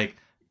 Because I'm like,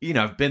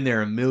 I've been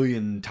there a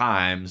million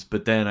times,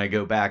 but then I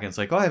go back and it's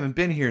like, oh, I haven't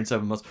been here in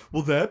 7 months.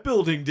 Well, that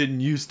building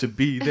didn't used to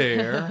be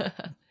there.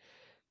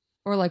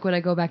 Or like when I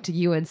go back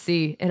to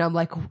UNC and I'm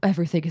like,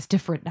 everything is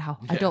different now.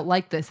 I don't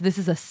like this. This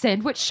is a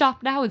sandwich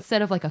shop now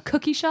instead of like a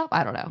cookie shop.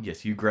 I don't know.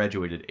 Yes, you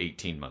graduated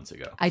 18 months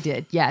ago. I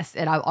did, yes.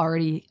 And I'm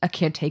already a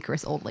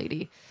cantankerous old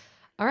lady.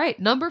 All right,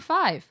 number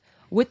 5.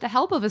 With the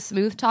help of a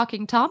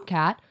smooth-talking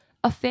tomcat,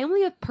 a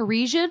family of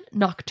Parisian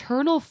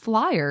nocturnal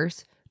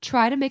flyers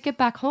try to make it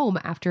back home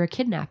after a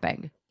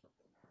kidnapping.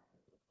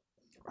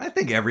 I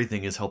think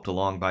everything is helped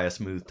along by a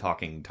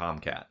smooth-talking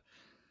tomcat.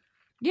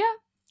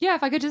 Yeah,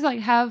 if I could just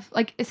like have,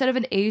 like, instead of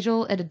an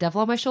angel and a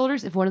devil on my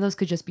shoulders, if one of those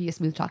could just be a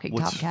smooth-talking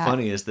What's tomcat.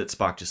 funny is that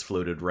Spock just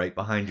floated right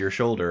behind your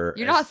shoulder.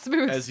 You're not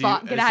smooth,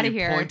 Spock. Get out of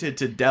here. As you pointed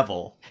to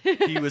devil,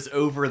 he was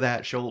over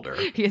that shoulder.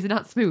 He is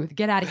not smooth.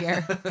 Get out of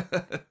here.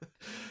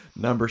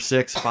 Number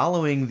 6.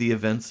 Following the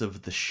events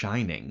of The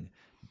Shining,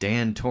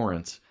 Dan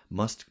Torrance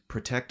must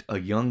protect a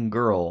young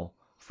girl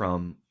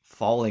from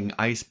falling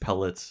ice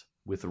pellets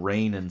with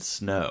rain and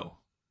snow.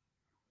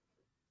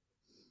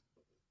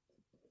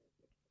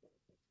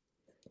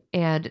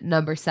 And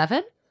number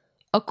 7,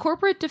 a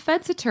corporate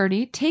defense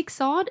attorney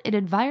takes on an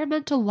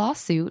environmental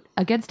lawsuit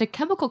against a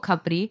chemical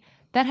company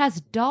that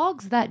has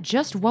dogs that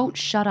just won't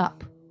shut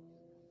up.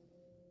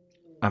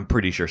 I'm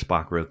pretty sure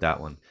Spock wrote that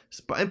one.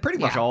 And pretty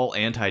much Yeah. all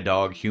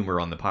anti-dog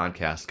humor on the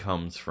podcast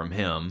comes from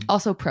him.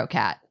 Also pro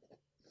cat.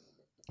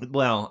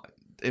 Well,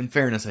 in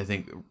fairness, I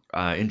think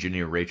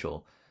Engineer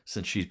Rachel,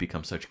 since she's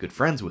become such good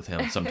friends with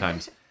him,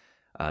 sometimes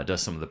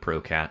does some of the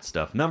pro-cat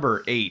stuff.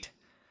 Number 8.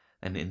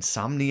 An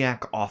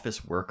insomniac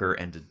office worker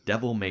and a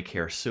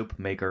devil-may-care soap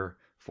maker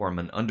form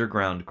an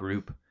underground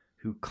group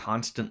who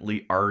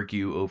constantly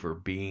argue over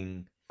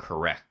being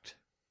correct.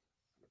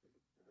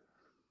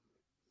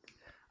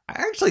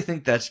 I actually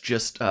think that's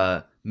just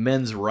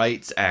men's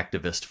rights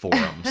activist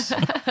forums.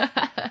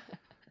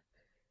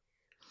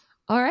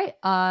 All right,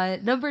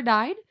 number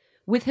 9.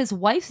 With his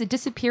wife's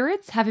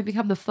disappearance having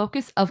become the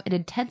focus of an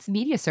intense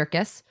media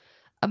circus,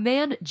 a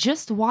man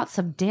just wants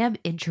some damn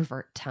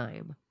introvert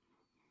time.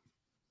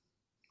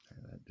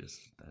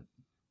 That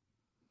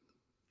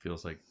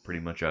feels like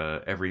pretty much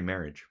every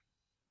marriage.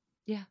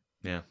 Yeah.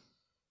 Yeah.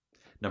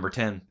 Number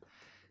 10.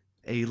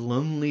 A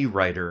lonely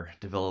writer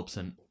develops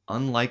an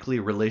unlikely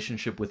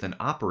relationship with an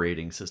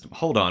operating system.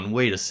 Hold on,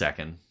 wait a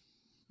second.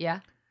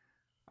 Yeah.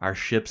 Our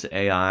ship's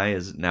AI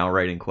is now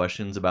writing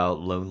questions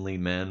about lonely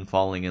men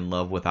falling in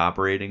love with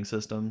operating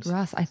systems.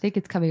 Russ, I think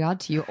it's coming on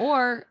to you.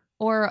 Or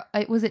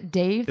was it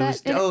Dave?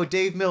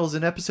 Dave Mills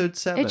in episode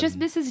 7. It just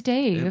misses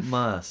Dave. It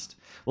must.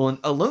 Well,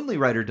 a lonely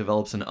writer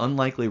develops an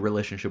unlikely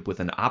relationship with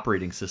an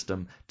operating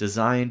system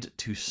designed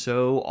to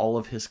sew all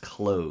of his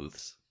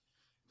clothes.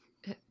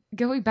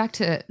 Going back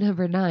to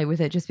number 9 with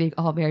it just being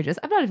all marriages.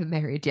 I'm not even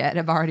married yet. And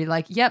I'm already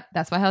like, yep,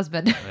 that's my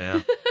husband.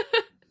 Yeah.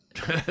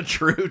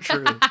 True.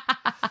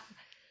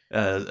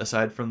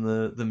 Aside from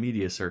the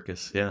media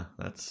circus, yeah,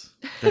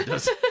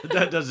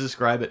 that does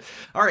describe it.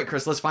 All right,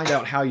 Chris, let's find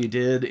out how you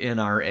did in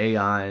our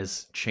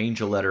AI's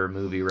Change a Letter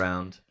movie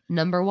round.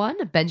 Number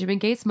 1, Benjamin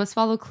Gates must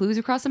follow clues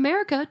across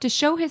America to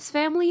show his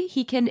family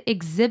he can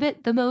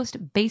exhibit the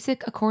most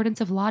basic accordance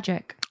of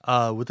logic.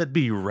 Would that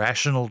be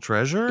Rational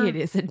Treasure? It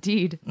is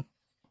indeed.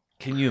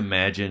 Can you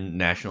imagine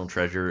National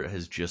Treasure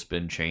has just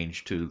been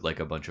changed to like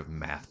a bunch of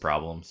math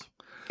problems?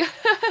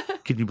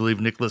 Can you believe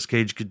Nicolas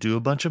Cage could do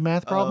a bunch of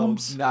math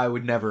problems? No, I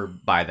would never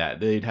buy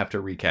that. They'd have to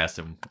recast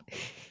him.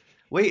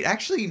 Wait,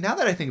 actually, now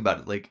that I think about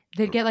it, like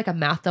They'd get like a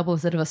math double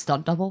instead of a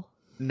stunt double.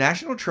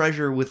 National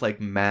Treasure with like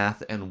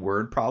math and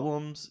word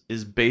problems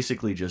is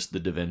basically just the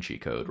Da Vinci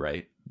Code,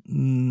 right?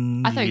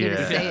 I thought you were yeah.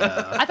 gonna say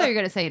I thought you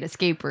were gonna say an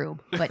escape room,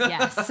 but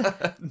yes.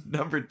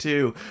 Number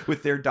 2,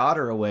 with their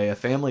daughter away, a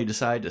family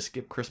decide to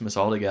skip Christmas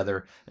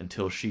altogether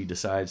until she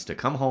decides to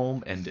come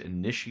home and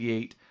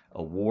initiate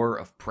a war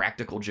of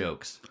practical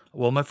jokes.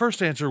 Well, my first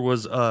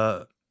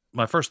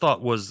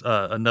thought was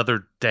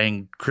another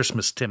dang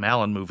Christmas Tim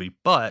Allen movie,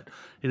 but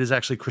it is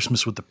actually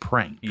Christmas with the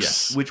Pranks.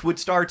 Yes, which would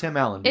star Tim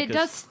Allen. It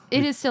because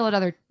is still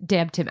another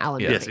damn Tim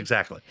Allen movie. Yes,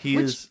 exactly. He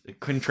is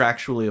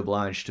contractually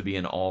obliged to be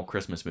in all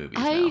Christmas movies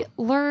I now.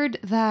 learned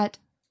that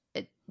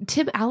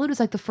Tim Allen was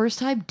like the first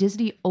time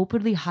Disney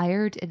openly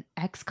hired an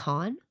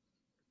ex-con.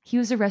 He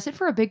was arrested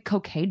for a big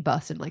cocaine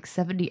bust in like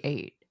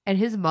 1978, and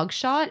his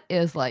mugshot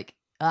is like,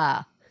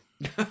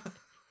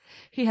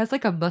 he has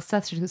like a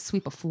mustache to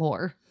sweep a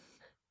floor.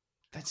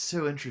 That's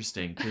so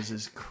interesting because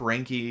as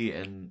cranky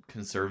and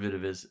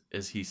conservative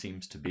as he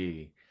seems to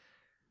be,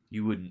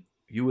 you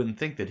wouldn't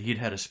think that he'd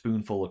had a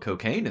spoonful of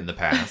cocaine in the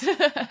past.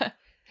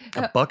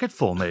 A bucket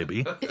full,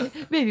 maybe.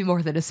 Maybe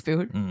more than a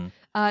spoon.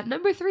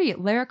 Number 3,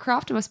 Lara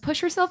Croft must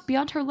push herself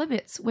beyond her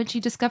limits when she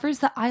discovers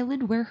the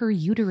island where her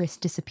uterus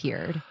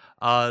disappeared.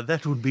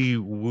 That would be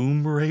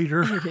Womb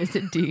Raider. It is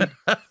indeed.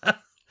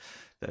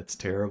 That's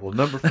terrible.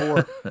 Number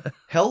 4,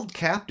 held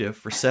captive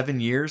for 7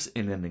 years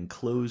in an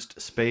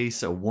enclosed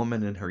space, a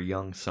woman and her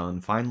young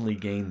son finally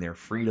gain their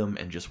freedom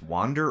and just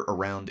wander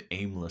around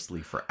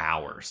aimlessly for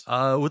hours.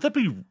 Would that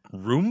be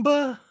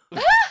Roomba?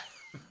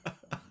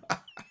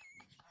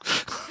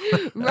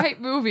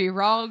 Right movie,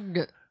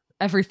 wrong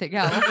everything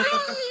else.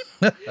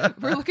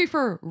 We're looking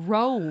for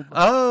Rome.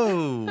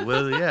 Oh,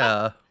 well,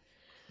 yeah.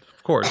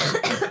 Of course.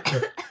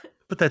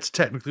 But that's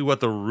technically what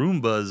the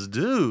Roombas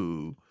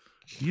do.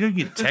 You don't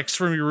get texts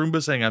from your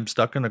Roomba saying, I'm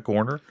stuck in a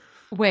corner.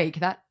 Wait,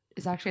 that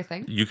is actually a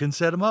thing? You can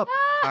set them up.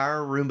 Our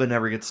Roomba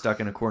never gets stuck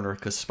in a corner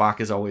because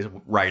Spock is always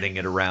riding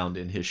it around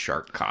in his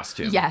shark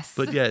costume. Yes.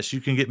 But yes, you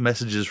can get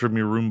messages from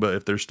your Roomba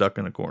if they're stuck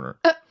in a corner.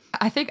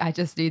 I think I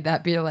just need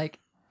that being like,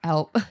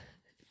 help.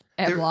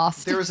 I'm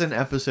lost. There was an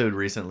episode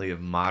recently of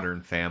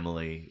Modern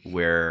Family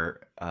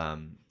where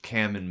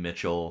Cam and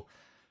Mitchell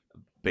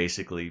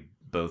basically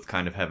both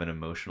kind of have an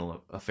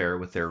emotional affair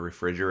with their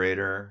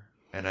refrigerator.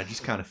 And I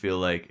just kind of feel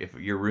like if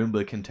your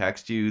Roomba can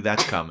text you,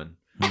 that's coming.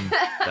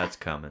 That's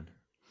coming.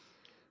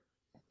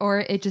 Or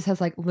it just has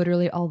like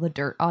literally all the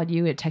dirt on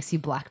you. It texts you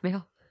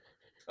blackmail.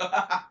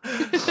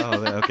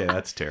 Okay,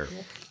 that's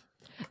terrible.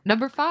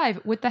 Number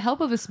 5, with the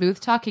help of a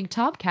smooth-talking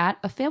tomcat,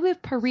 a family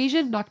of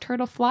Parisian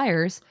nocturnal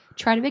flyers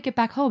try to make it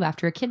back home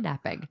after a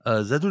kidnapping.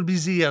 That would be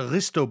the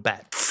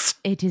Aristobats.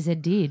 It is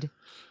indeed.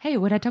 Hey,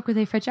 when I talk with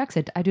a French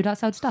accent, I do not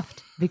sound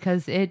stuffed,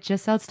 because it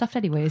just sounds stuffed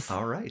anyways.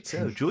 All right,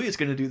 so Julia's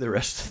going to do the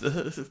rest of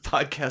the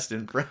podcast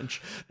in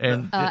French.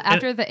 And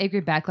After the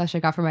angry backlash I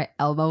got for my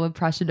Elmo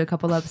impression a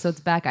couple episodes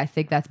back, I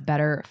think that's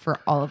better for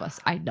all of us.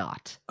 I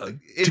not.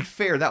 It's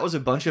fair. That was a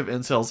bunch of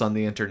incels on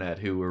the internet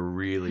who were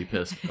really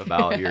pissed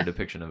about your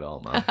depiction of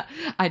Elmo.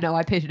 I know,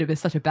 I painted him in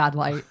such a bad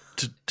light.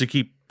 to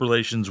keep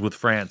relations with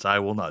France, I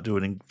will not do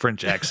it in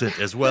French accent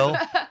as well.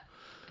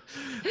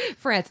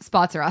 France,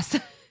 sponsor us.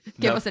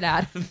 Give us an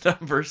ad.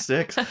 Number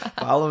 6,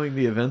 following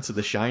the events of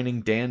The Shining,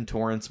 Dan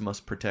Torrance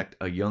must protect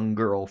a young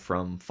girl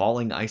from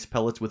falling ice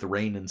pellets with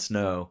rain and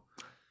snow.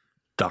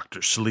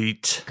 Dr.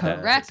 Sleet.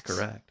 Correct. That's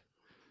correct.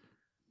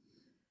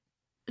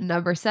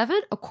 Number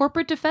 7, a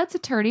corporate defense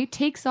attorney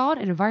takes on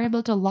an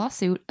environmental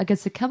lawsuit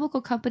against a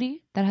chemical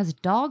company that has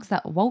dogs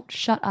that won't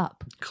shut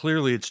up.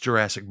 Clearly, it's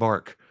Jurassic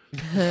Bark.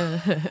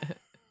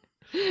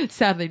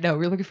 Sadly, no.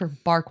 We're looking for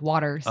Bark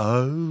Waters.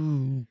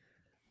 Oh.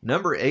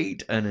 Number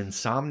 8, an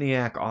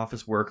insomniac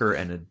office worker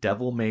and a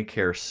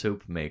devil-may-care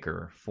soap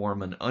maker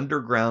form an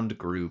underground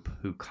group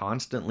who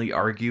constantly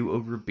argue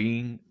over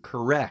being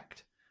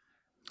correct.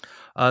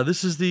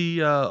 This is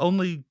the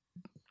only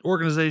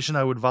organization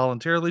I would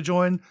voluntarily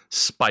join,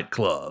 Spite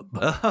Club.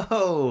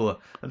 Oh,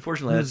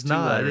 unfortunately, that's It's 2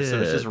 not letters,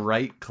 so it's it. just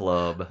Right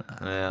Club.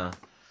 Yeah.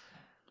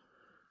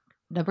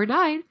 Number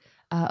 9,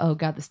 oh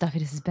god, the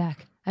stuffiness is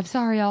back. I'm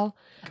sorry, y'all.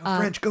 Go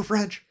French, go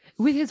French.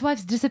 With his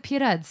wife's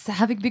disappearance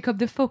having become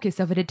the focus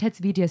of an intense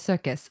media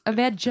circus, a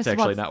man just It's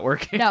actually wants... not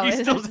working. No, You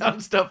it- still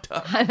sound stuffed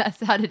up. That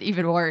sounded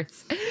even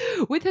worse.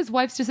 With his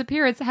wife's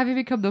disappearance having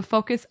become the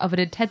focus of an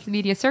intense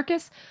media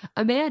circus,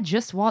 a man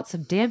just wants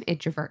some damn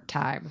introvert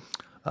time.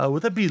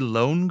 Would that be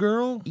Lone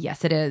Girl?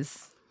 Yes, it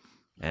is.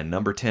 And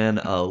number 10,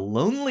 a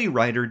lonely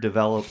writer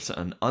develops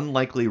an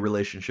unlikely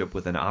relationship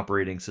with an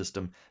operating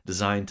system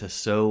designed to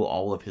sew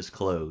all of his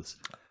clothes.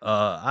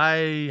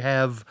 I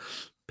have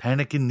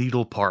Panic in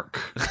Needle Park.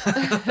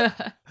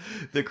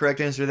 The correct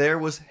answer there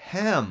was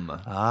Hem.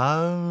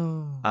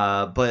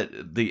 Oh.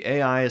 But the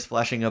AI is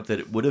flashing up that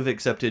it would have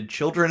accepted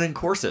children in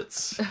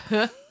corsets.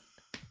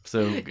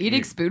 So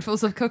Eating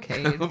spoonfuls of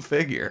cocaine. Go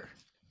figure.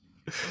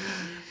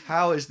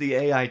 How is the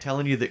AI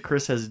telling you that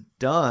Chris has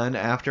done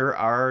after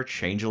our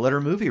Change a Letter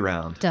movie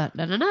round?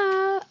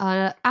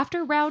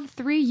 After round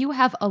 3, you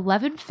have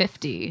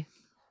 1150.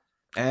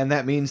 And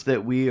that means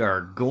that we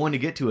are going to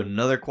get to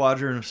another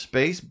quadrant of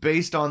space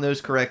based on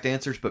those correct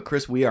answers. But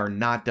Chris, we are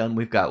not done.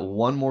 We've got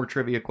one more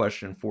trivia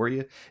question for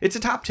you. It's a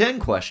top 10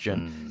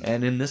 question.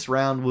 And in this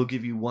round, we'll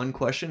give you one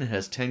question. It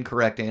has 10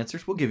 correct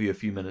answers. We'll give you a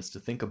few minutes to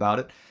think about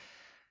it.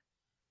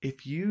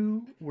 If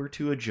you were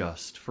to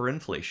adjust for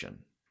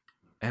inflation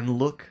and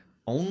look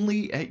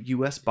only at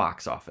U.S.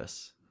 box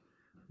office,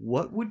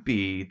 what would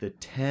be the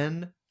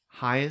 10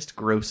 highest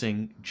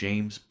grossing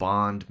James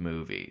Bond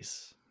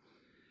movies?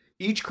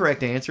 Each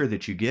correct answer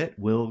that you get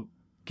will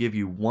give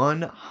you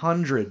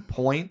 100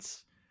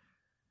 points.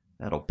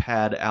 That'll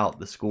pad out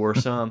the score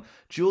some.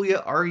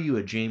 Julia, are you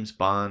a James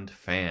Bond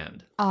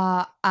fan?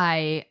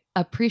 I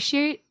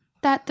appreciate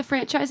that the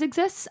franchise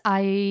exists.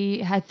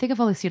 I think I've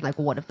only seen like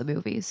one of the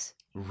movies.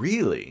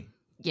 Really?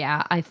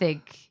 Yeah, I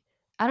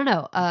don't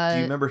know. Do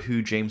you remember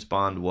who James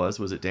Bond was?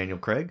 Was it Daniel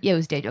Craig? Yeah, it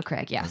was Daniel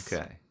Craig, yes.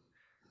 Okay.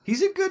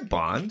 He's a good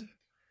Bond.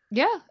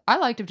 Yeah, I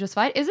liked him just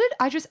fine. Is it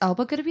Idris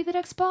Elba going to be the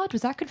next Bond?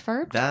 Was that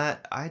confirmed?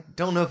 That, I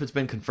don't know if it's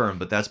been confirmed,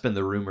 but that's been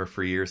the rumor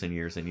for years and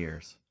years and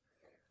years.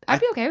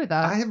 I'd be okay with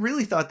that. I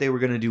really thought they were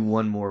going to do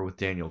one more with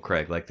Daniel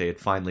Craig, like they had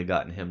finally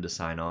gotten him to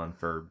sign on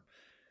for...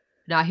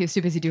 Nah, he was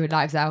too busy doing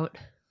Knives Out.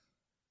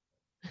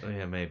 Oh,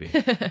 yeah, maybe.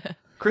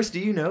 Chris,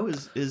 do you know,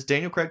 is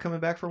Daniel Craig coming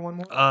back for one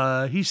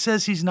more? He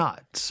says he's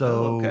not.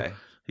 So okay.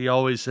 He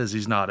always says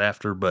he's not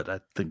after, but I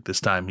think this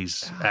time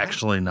he's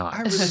actually not.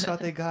 I really thought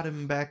they got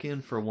him back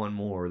in for one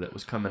more that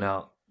was coming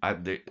out.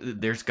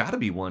 There's got to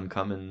be one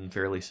coming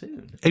fairly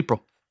soon.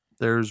 April.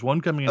 There's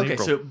one coming in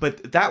April. Okay,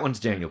 but that one's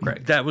Daniel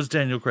Craig. That was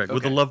Daniel Craig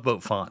with the Love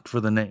Boat font for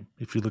the name.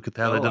 If you look at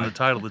how they done the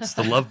title, it's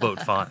the Love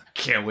Boat font.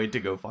 Can't wait to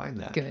go find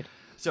that. Good.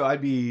 So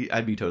I'd be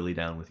totally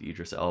down with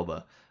Idris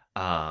Elba.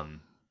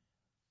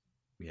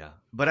 Yeah,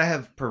 but I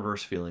have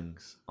perverse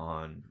feelings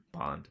on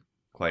Bond,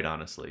 quite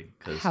honestly.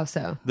 How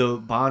so? The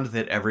Bond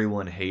that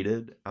everyone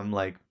hated, I'm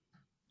like,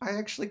 I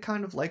actually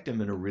kind of liked him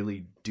in a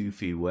really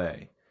doofy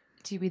way.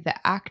 Do you mean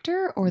the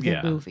actor or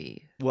the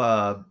movie?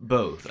 Well,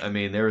 both. I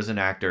mean, there was an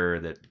actor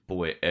that,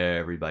 boy,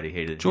 everybody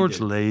hated. George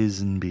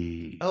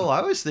Lazenby. Oh, I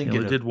was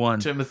thinking did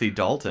one. Timothy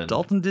Dalton.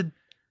 Dalton did.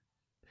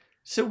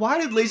 So why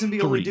did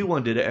Lazenby only do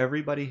one? Did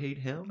everybody hate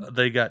him?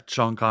 They got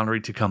Sean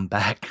Connery to come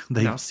back.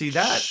 They now see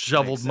that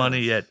shoveled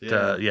money at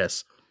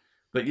yes.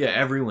 But yeah,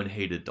 everyone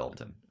hated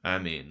Dalton. I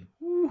mean,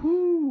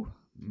 woohoo,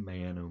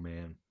 man, oh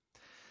man.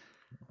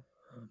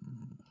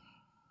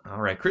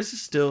 All right, Chris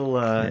is still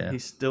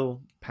he's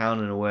still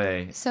pounding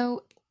away.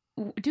 So,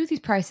 do these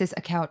prices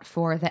account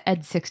for the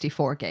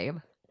N64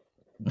 game?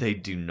 They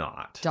do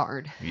not.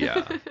 Darn.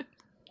 Yeah,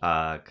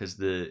 because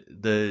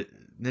the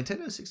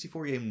Nintendo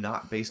 64 game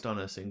not based on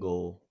a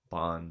single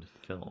Bond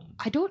film.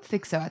 I don't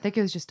think so. I think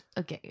it was just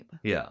a game.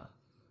 Yeah.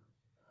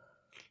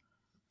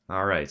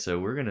 All right, so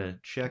we're gonna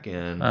check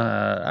in.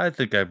 I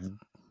think I've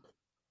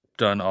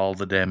done all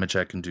the damage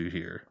I can do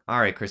here.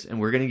 All right, Chris, and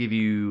we're gonna give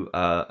you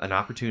an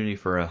opportunity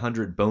for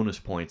 100 bonus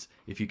points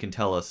if you can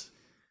tell us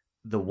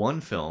the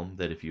one film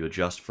that, if you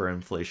adjust for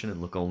inflation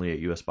and look only at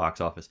U.S. box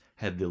office,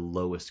 had the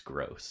lowest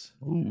gross.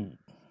 Ooh.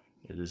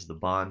 It is the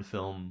Bond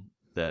film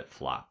that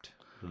flopped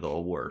the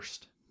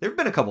worst. There have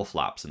been a couple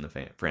flops in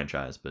the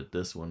franchise, but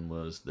this one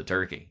was the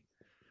turkey.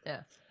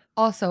 Yeah.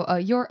 Also,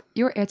 your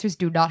answers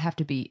do not have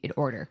to be in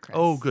order, Chris.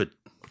 Oh, good.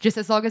 Just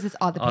as long as it's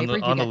on the paper,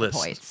 you on get the list. The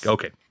points.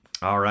 Okay.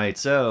 All right,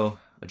 so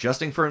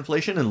adjusting for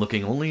inflation and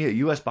looking only at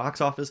U.S.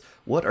 box office,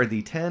 what are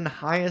the 10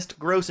 highest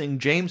grossing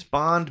James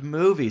Bond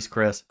movies,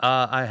 Chris?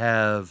 I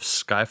have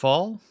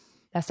Skyfall.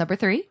 That's number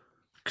 3.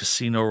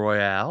 Casino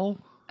Royale.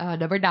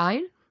 Number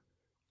 9.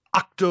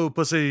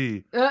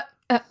 Octopussy.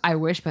 I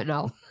wish, but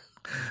no.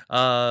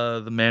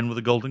 The Man with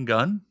a Golden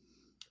Gun.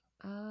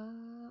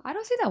 I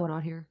don't see that one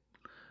on here.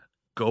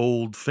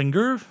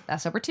 Goldfinger.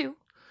 That's number 2.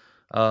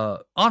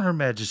 On Her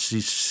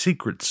Majesty's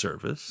Secret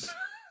Service.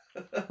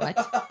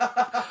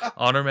 What?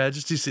 On Her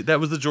Majesty's. That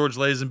was the George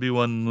Lazenby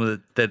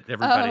one that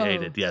everybody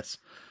hated. Yes,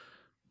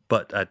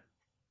 but I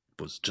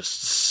was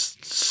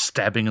just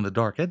stabbing in the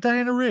dark. At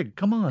Diana Rigg.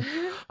 Come on.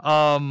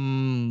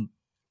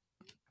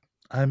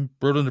 I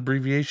wrote an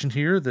abbreviation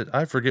here that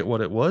I forget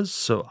what it was,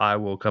 so I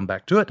will come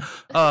back to it.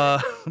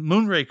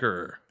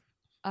 Moonraker.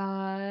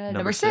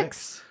 Number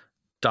 6.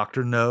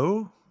 Dr.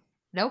 No.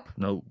 Nope.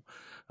 No.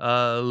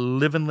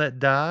 Live and Let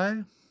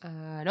Die.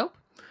 Nope.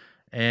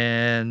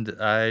 And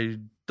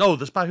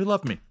The Spy Who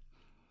Loved Me.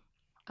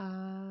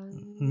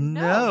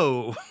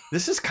 No.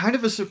 This is kind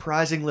of a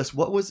surprising list.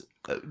 What was...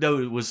 no,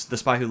 it was The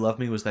Spy Who Loved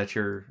Me. Was that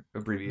your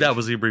abbreviation? That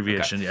was the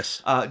abbreviation,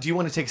 yes. Do you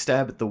want to take a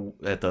stab at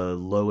the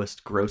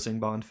lowest grossing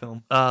Bond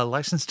film?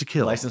 License to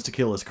Kill. License to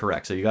Kill is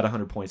correct, so you got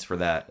 100 points for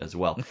that as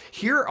well.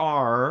 Here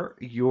are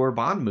your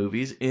Bond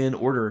movies in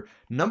order.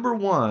 Number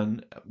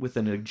 1, with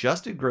an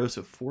adjusted gross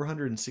of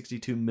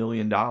 $462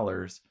 million,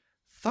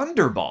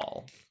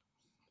 Thunderball.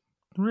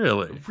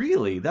 Really?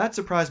 Really? That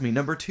surprised me.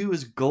 Number 2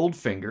 is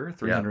Goldfinger,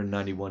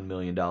 $391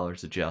 million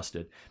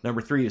adjusted.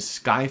 Number 3 is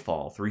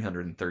Skyfall,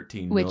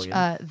 $313 million. Which,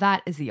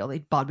 that is the only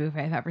Bond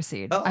movie I've ever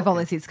seen. Oh, I've okay.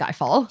 only seen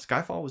Skyfall.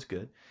 Skyfall was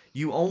good.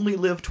 You Only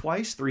Live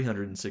Twice,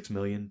 $306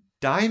 million.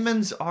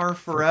 Diamonds Are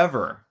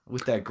Forever,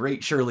 with that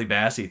great Shirley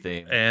Bassey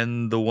theme.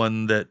 And the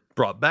one that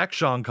brought back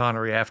Sean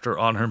Connery after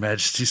On Her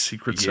Majesty's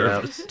Secret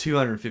Service.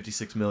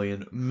 $256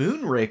 million.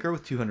 Moonraker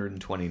with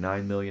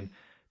 $229 million.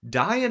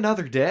 Die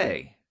Another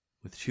Day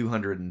with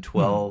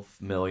 $212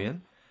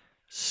 million.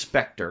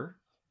 Spectre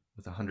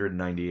with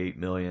 $198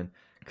 million.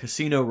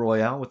 Casino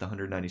Royale with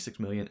 $196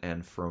 million.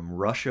 And From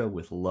Russia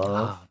with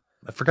Love.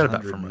 I forgot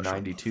about From Russia.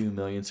 $192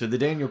 million. So the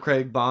Daniel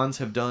Craig Bonds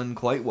have done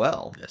quite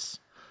well. Yes.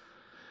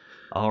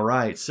 All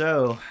right.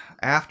 So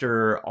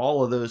after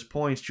all of those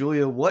points,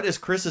 Julia, what is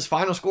Chris's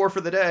final score for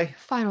the day?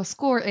 Final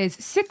score is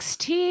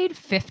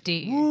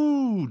 1650.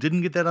 Ooh,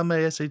 didn't get that on my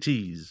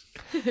SATs.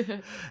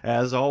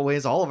 As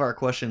always, all of our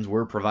questions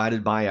were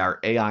provided by our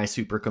AI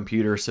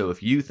supercomputer, so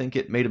if you think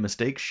it made a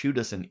mistake, shoot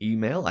us an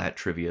email at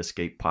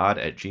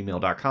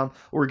triviaescapepod@gmail.com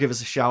or give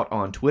us a shout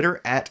on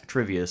Twitter at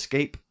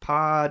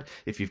triviaescapepod.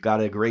 If you've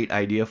got a great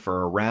idea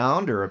for a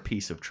round or a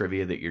piece of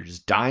trivia that you're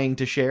just dying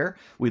to share,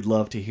 we'd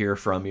love to hear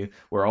from you.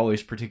 We're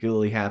always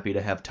particularly happy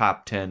to have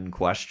top 10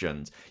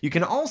 questions. You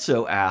can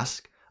also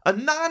ask a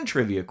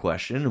non-trivia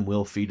question, and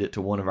we'll feed it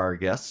to one of our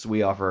guests.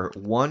 We offer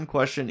one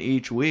question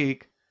each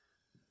week.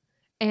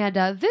 And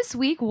this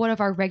week, one of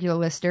our regular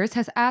listeners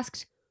has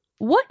asked,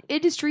 what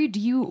industry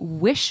do you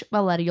wish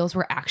millennials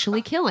were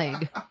actually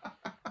killing?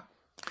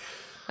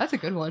 That's a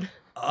good one.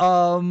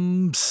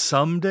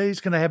 Some days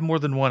can I have more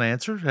than one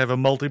answer? Have a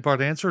multi-part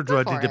answer, or do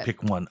I need to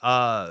pick one?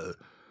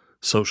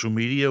 Social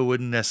media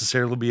wouldn't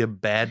necessarily be a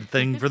bad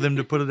thing for them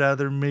to put it out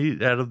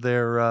of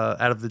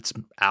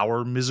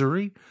our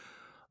misery.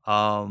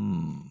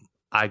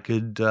 I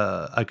could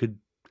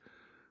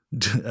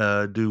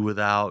do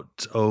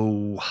without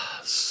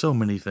so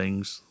many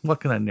things. What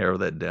can I narrow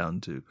that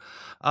down to?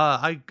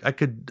 I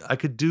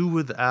could do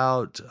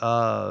without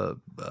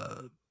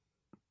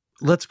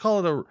let's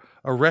call it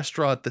a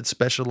restaurant that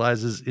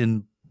specializes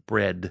in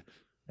bread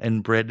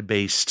and bread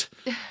based.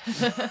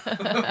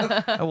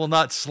 I will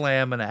not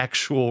slam an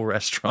actual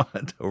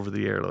restaurant over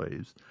the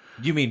airwaves.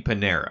 You mean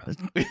Panera?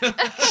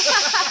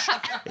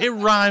 It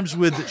rhymes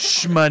with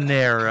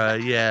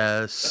schmanera,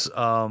 yes.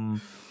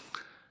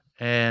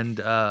 And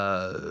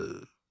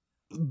the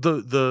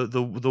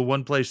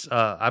one place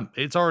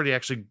it's already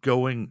actually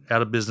going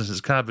out of business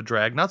is kind of a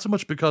drag. Not so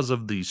much because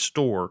of the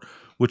store,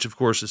 which of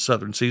course is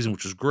Southern Season,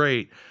 which is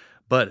great.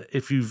 But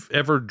if you've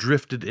ever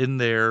drifted in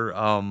there,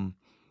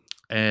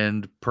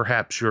 and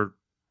perhaps you're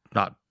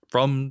not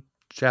from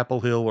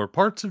Chapel Hill or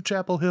parts of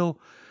Chapel Hill,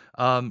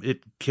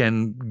 it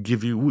can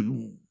give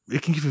you a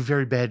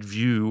very bad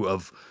view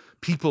of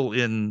people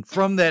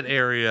from that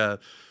area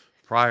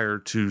prior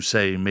to,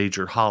 say,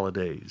 major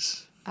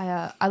holidays.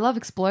 I love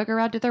exploring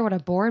around there when I'm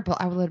bored, but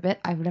I will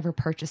admit I've never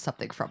purchased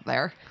something from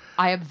there.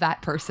 I am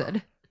that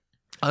person.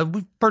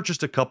 We've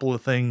purchased a couple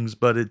of things,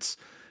 but it's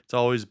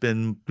always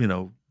been,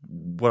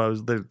 what I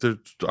was there.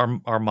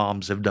 Our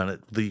moms have done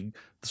it. The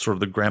sort of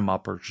the grandma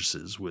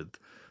purchases with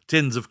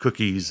tins of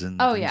cookies and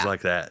things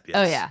like that. Yes.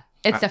 Oh yeah.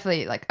 It's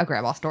definitely like a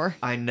grandma store.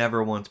 I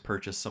never once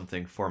purchased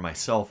something for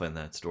myself in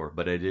that store,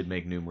 but I did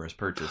make numerous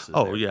purchases.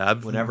 Oh, there. yeah.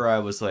 Whenever I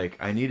was like,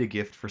 I need a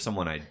gift for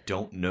someone I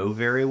don't know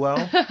very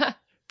well.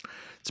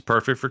 It's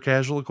perfect for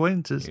casual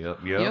acquaintances.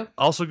 Yep.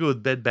 Also go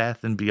with Bed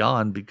Bath &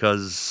 Beyond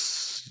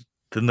because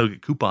then they'll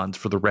get coupons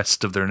for the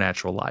rest of their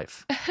natural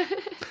life.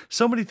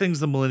 So many things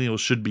the millennials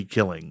should be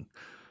killing,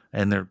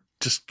 and they're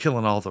just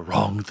killing all the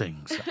wrong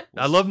things.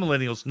 I love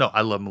millennials. No,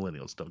 I love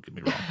millennials. Don't get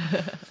me wrong.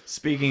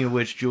 Speaking of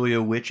which,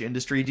 Julia, which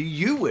industry do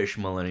you wish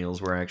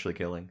millennials were actually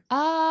killing?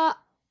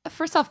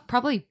 First off,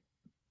 probably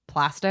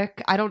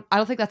plastic. I don't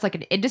think that's like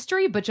an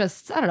industry, but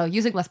just, I don't know,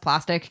 using less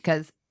plastic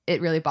because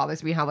it really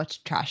bothers me how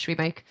much trash we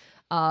make.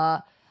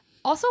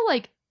 Also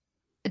like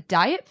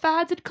diet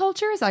fads and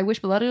cultures. I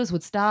wish millennials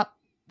would stop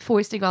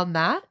foisting on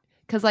that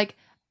because like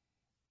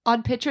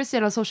on Pinterest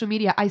and on social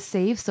media, I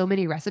save so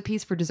many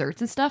recipes for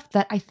desserts and stuff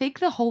that I think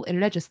the whole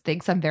internet just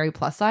thinks I'm very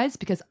plus size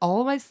because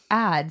all of my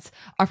ads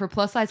are for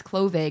plus size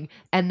clothing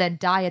and then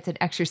diets and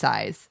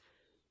exercise.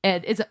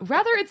 And it's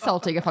rather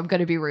insulting if I'm going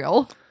to be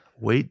real.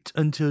 Wait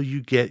until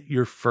you get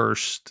your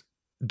first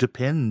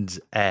Depends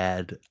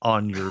ad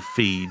on your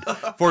feed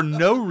for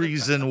no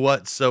reason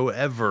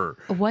whatsoever.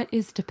 What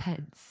is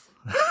Depends?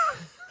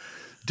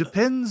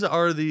 Depends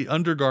are the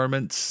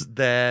undergarments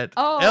that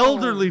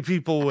elderly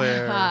people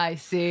wear. I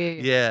see.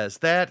 Yes,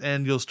 that,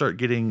 and you'll start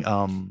getting,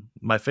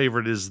 my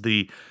favorite is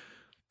the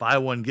buy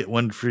one get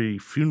one free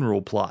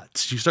funeral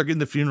plots. You start getting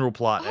the funeral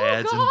plot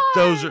ads, God. and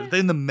those are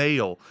in the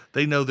mail.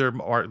 They know their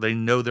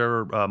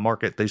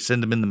market. They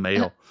send them in the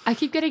mail. I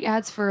keep getting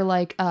ads for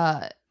like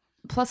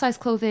plus size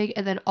clothing,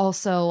 and then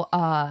also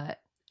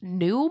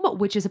Noom,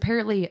 which is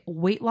apparently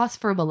weight loss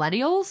for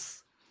millennials.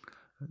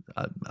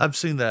 I've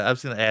seen that. I've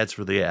seen the ads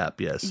for the app.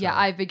 Yes. Yeah,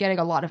 I've been getting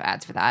a lot of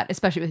ads for that,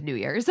 especially with New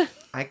Year's.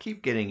 I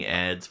keep getting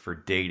ads for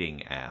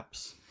dating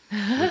apps,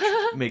 which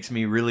makes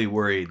me really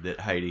worried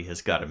that Heidi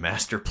has got a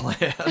master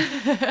plan.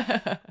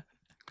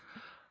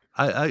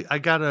 I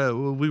got a.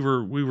 We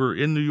were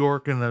in New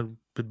York, and I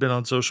had been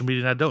on social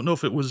media, and I don't know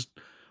if it was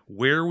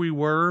where we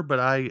were, but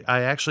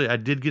I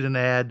did get an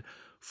ad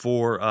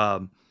for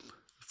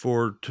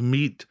to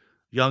meet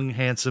young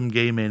handsome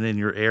gay men in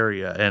your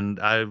area,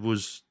 and I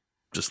was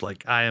just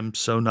like, I am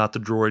so not the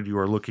droid you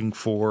are looking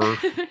for.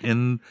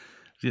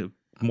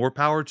 More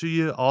power to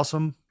you.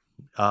 Awesome.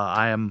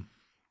 I am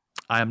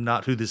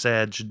not who this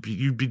ad should be.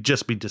 You'd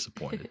just be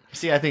disappointed.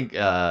 See, I think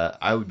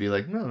I would be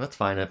like, no, that's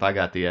fine if I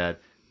got the ad.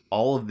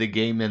 All of the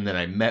gay men that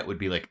I met would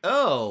be like,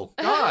 oh,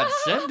 God,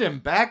 send him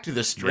back to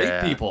the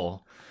straight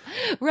people.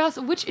 Ross,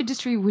 which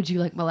industry would you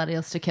like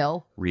millennials to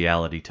kill?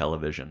 Reality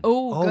television.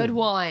 Oh, good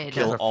one.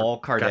 Kill all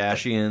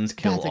Kardashians,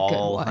 kill That's a good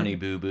all one. Honey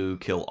Boo Boo,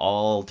 kill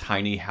all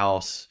tiny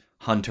house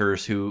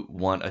hunters who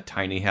want a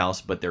tiny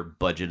house, but their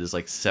budget is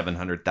like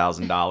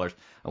 $700,000.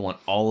 I want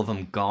all of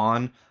them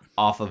gone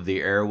off of the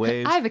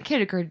airwaves. I have a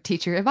kindergarten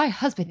teacher, and my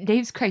husband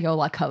names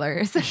Crayola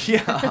colors.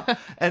 Yeah.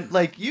 And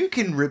like you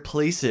can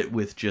replace it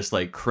with just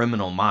like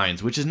Criminal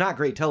Minds, which is not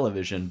great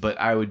television, but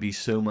I would be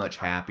so much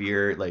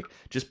happier. Like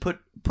just put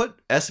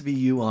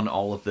SVU on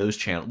all of those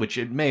channels, which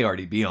it may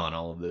already be on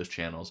all of those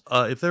channels.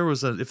 If there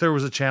was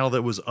a channel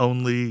that was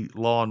only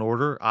Law and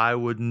Order, I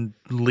wouldn't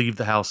leave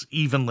the house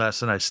even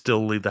less, and I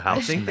still leave the house.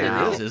 I think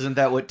now. there is. Isn't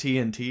that what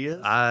TNT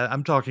is?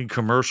 I'm talking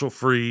commercial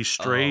free,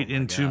 straight Oh my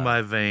into God.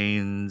 my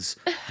veins,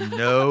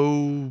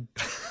 no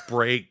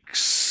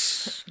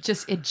breaks.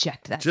 Just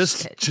inject that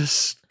Just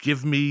shit.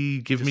 give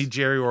me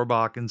Jerry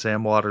Orbach and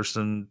Sam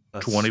Waterston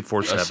A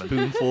 24/7.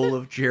 spoonful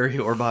of Jerry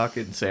Orbach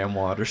and Sam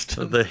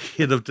Waterston. The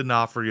hit of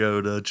D'Onofrio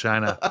to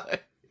China,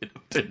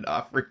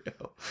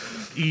 D'Onofrio.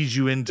 ease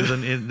you into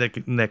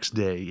the next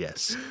day.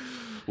 Yes.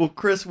 Well,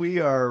 Chris, we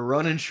are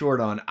running short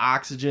on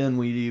oxygen.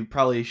 We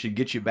probably should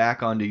get you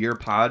back onto your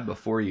pod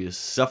before you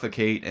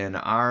suffocate in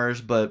ours.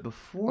 But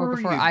before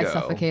I go,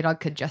 suffocate on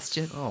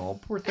congestion. Oh,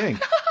 poor thing.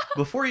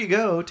 Before you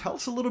go, tell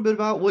us a little bit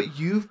about what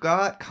you've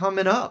got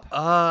coming up.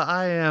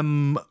 I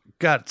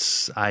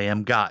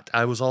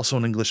was also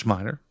an English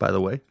minor, by the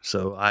way,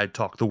 so I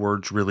talk the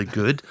words really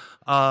good.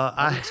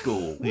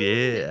 School.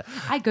 Yeah.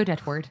 I go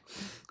netward.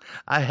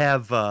 I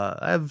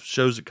have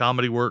shows at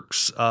Comedy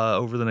Works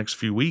over the next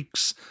few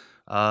weeks.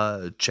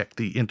 Check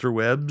the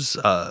interwebs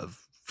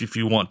if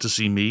you want to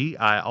see me.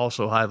 I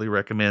also highly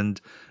recommend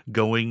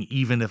going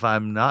even if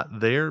I'm not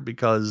there,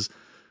 because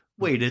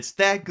Wait, it's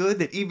that good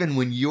that even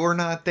when you're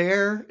not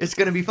there, it's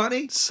going to be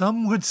funny?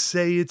 some would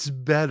say it's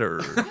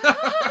better.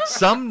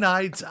 Some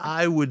nights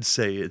I would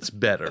say it's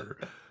better,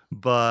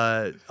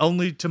 but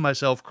only to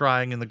myself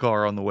crying in the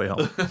car on the way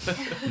home.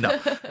 No,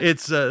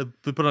 it's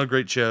we put on a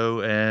great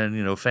show,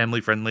 and family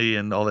friendly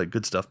and all that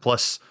good stuff.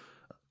 Plus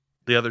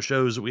the other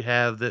shows that we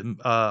have that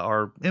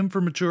are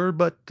immature,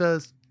 but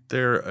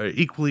they're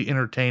equally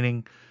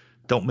entertaining.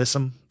 Don't miss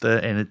them,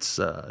 and it's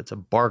a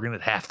bargain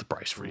at half the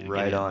price for you. To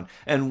Right get in. on.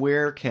 And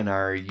where can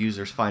our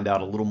users find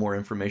out a little more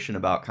information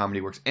about Comedy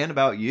Works and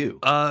about you?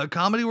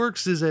 Comedy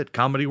Works is at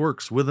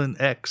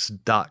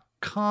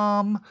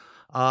comedyworkswithanx.com.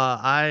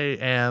 I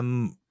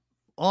am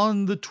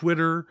on the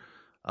Twitter,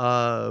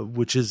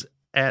 which is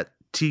at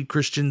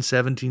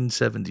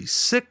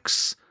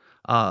tchristian1776,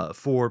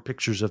 for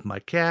pictures of my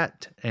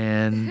cat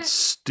and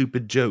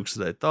stupid jokes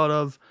that I thought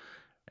of.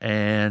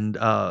 And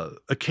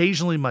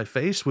occasionally my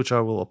face, which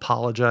I will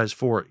apologize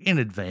for in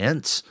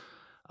advance.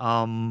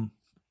 And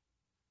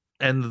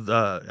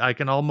I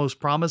can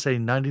almost promise a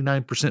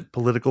 99%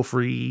 political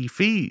free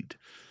feed.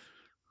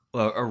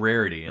 A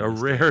rarity. A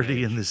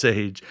rarity in this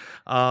age.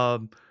 Yeah,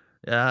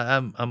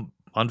 I'm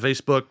on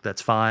Facebook.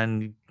 That's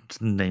fine.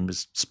 The name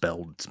is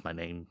spelled. It's my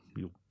name.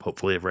 You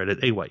hopefully have read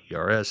it.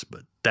 AYERS,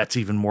 but that's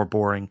even more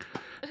boring.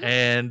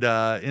 And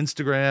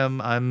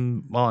Instagram.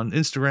 I'm on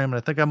Instagram, and I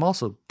think I'm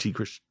also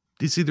TChris.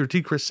 It's either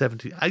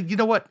TChris17. You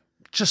know what?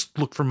 Just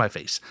look for my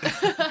face.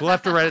 We'll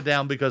have to write it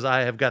down because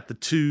I have got the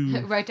two.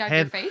 Write down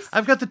your face?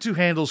 I've got the two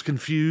handles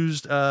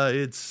confused.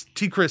 It's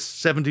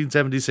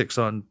TChris1776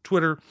 on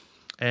Twitter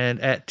and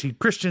at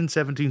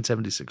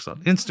TChristian1776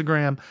 on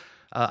Instagram.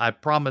 I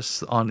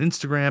promise on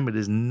Instagram it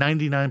is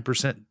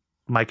 99%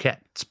 my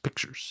cat's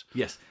pictures.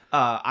 Yes.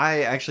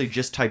 I actually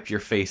just typed your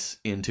face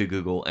into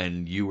Google,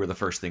 and you were the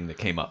first thing that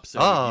came up. So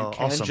Oh, you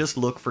can awesome. just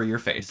look for your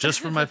face. Just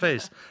for my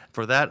face.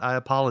 For that, I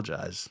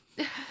apologize.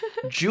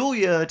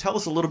 Julia, tell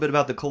us a little bit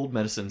about the cold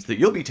medicines that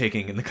you'll be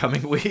taking in the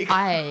coming week.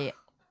 I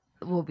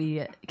will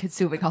be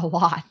consuming a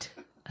lot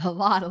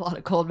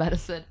of cold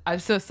medicine. I'm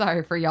so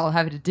sorry for y'all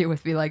having to deal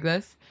with me like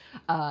this.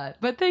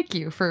 But thank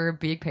you for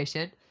being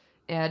patient.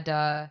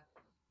 And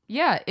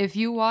yeah, if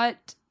you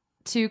want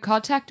to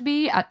contact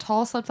me at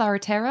Tall Sunflower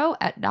Tarot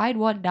at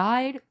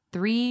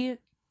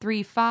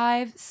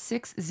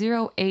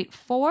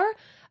 919-335-6084,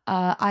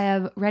 I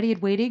am ready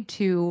and waiting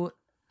to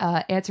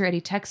answer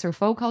any texts or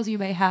phone calls you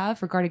may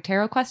have regarding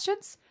tarot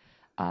questions.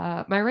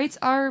 My rates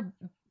are,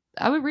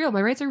 I'm real, my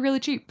rates are really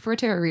cheap for a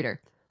tarot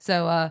reader.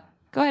 So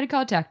go ahead and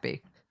contact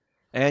me.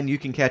 And you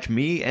can catch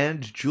me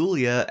and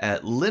Julia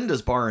at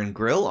Linda's Bar and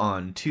Grill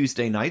on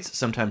Tuesday nights.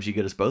 Sometimes you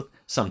get us both.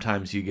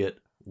 Sometimes you get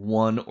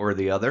one or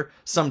the other.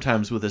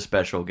 Sometimes with a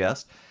special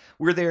guest.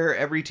 We're there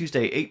every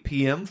Tuesday, 8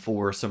 p.m.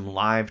 for some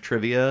live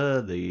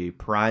trivia. The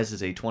prize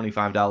is a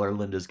 $25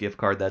 Linda's gift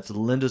card. That's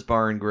Linda's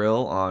Bar and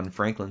Grill on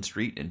Franklin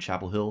Street in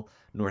Chapel Hill,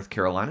 North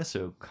Carolina.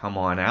 So come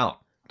on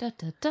out. Da,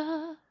 da,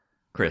 da.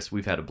 Chris,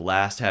 we've had a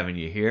blast having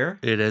you here.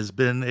 It has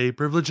been a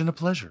privilege and a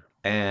pleasure.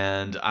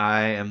 And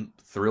I am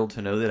thrilled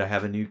to know that I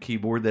have a new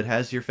keyboard that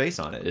has your face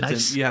on it.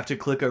 Nice. You have to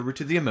click over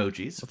to the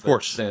emojis. Of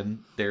course.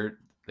 Then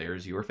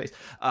there's your face.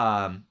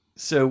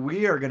 So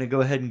we are going to go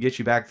ahead and get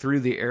you back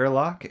through the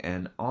airlock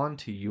and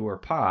onto your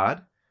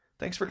pod.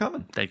 Thanks for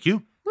coming. Thank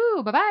you.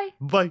 Woo, bye-bye.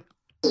 Bye.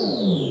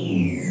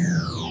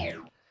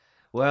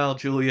 Well,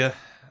 Julia,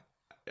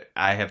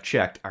 I have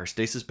checked. Our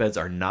stasis beds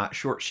are not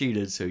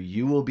short-sheeted, so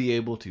you will be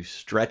able to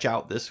stretch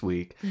out this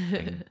week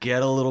and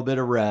get a little bit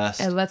of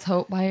rest. And let's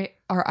hope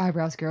our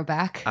eyebrows grow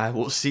back. I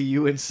will see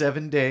you in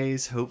 7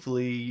 days.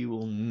 Hopefully you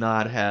will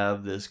not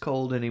have this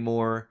cold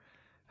anymore.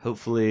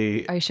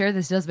 Hopefully... Are you sure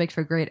this does make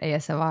for great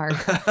ASMR?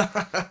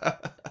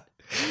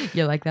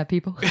 You like that,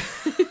 people?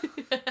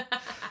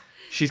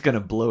 She's going to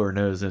blow her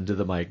nose into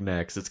the mic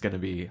next. It's going to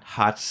be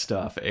hot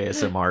stuff,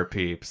 ASMR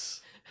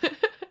peeps.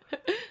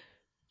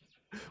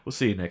 We'll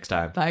see you next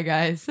time. Bye,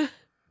 guys.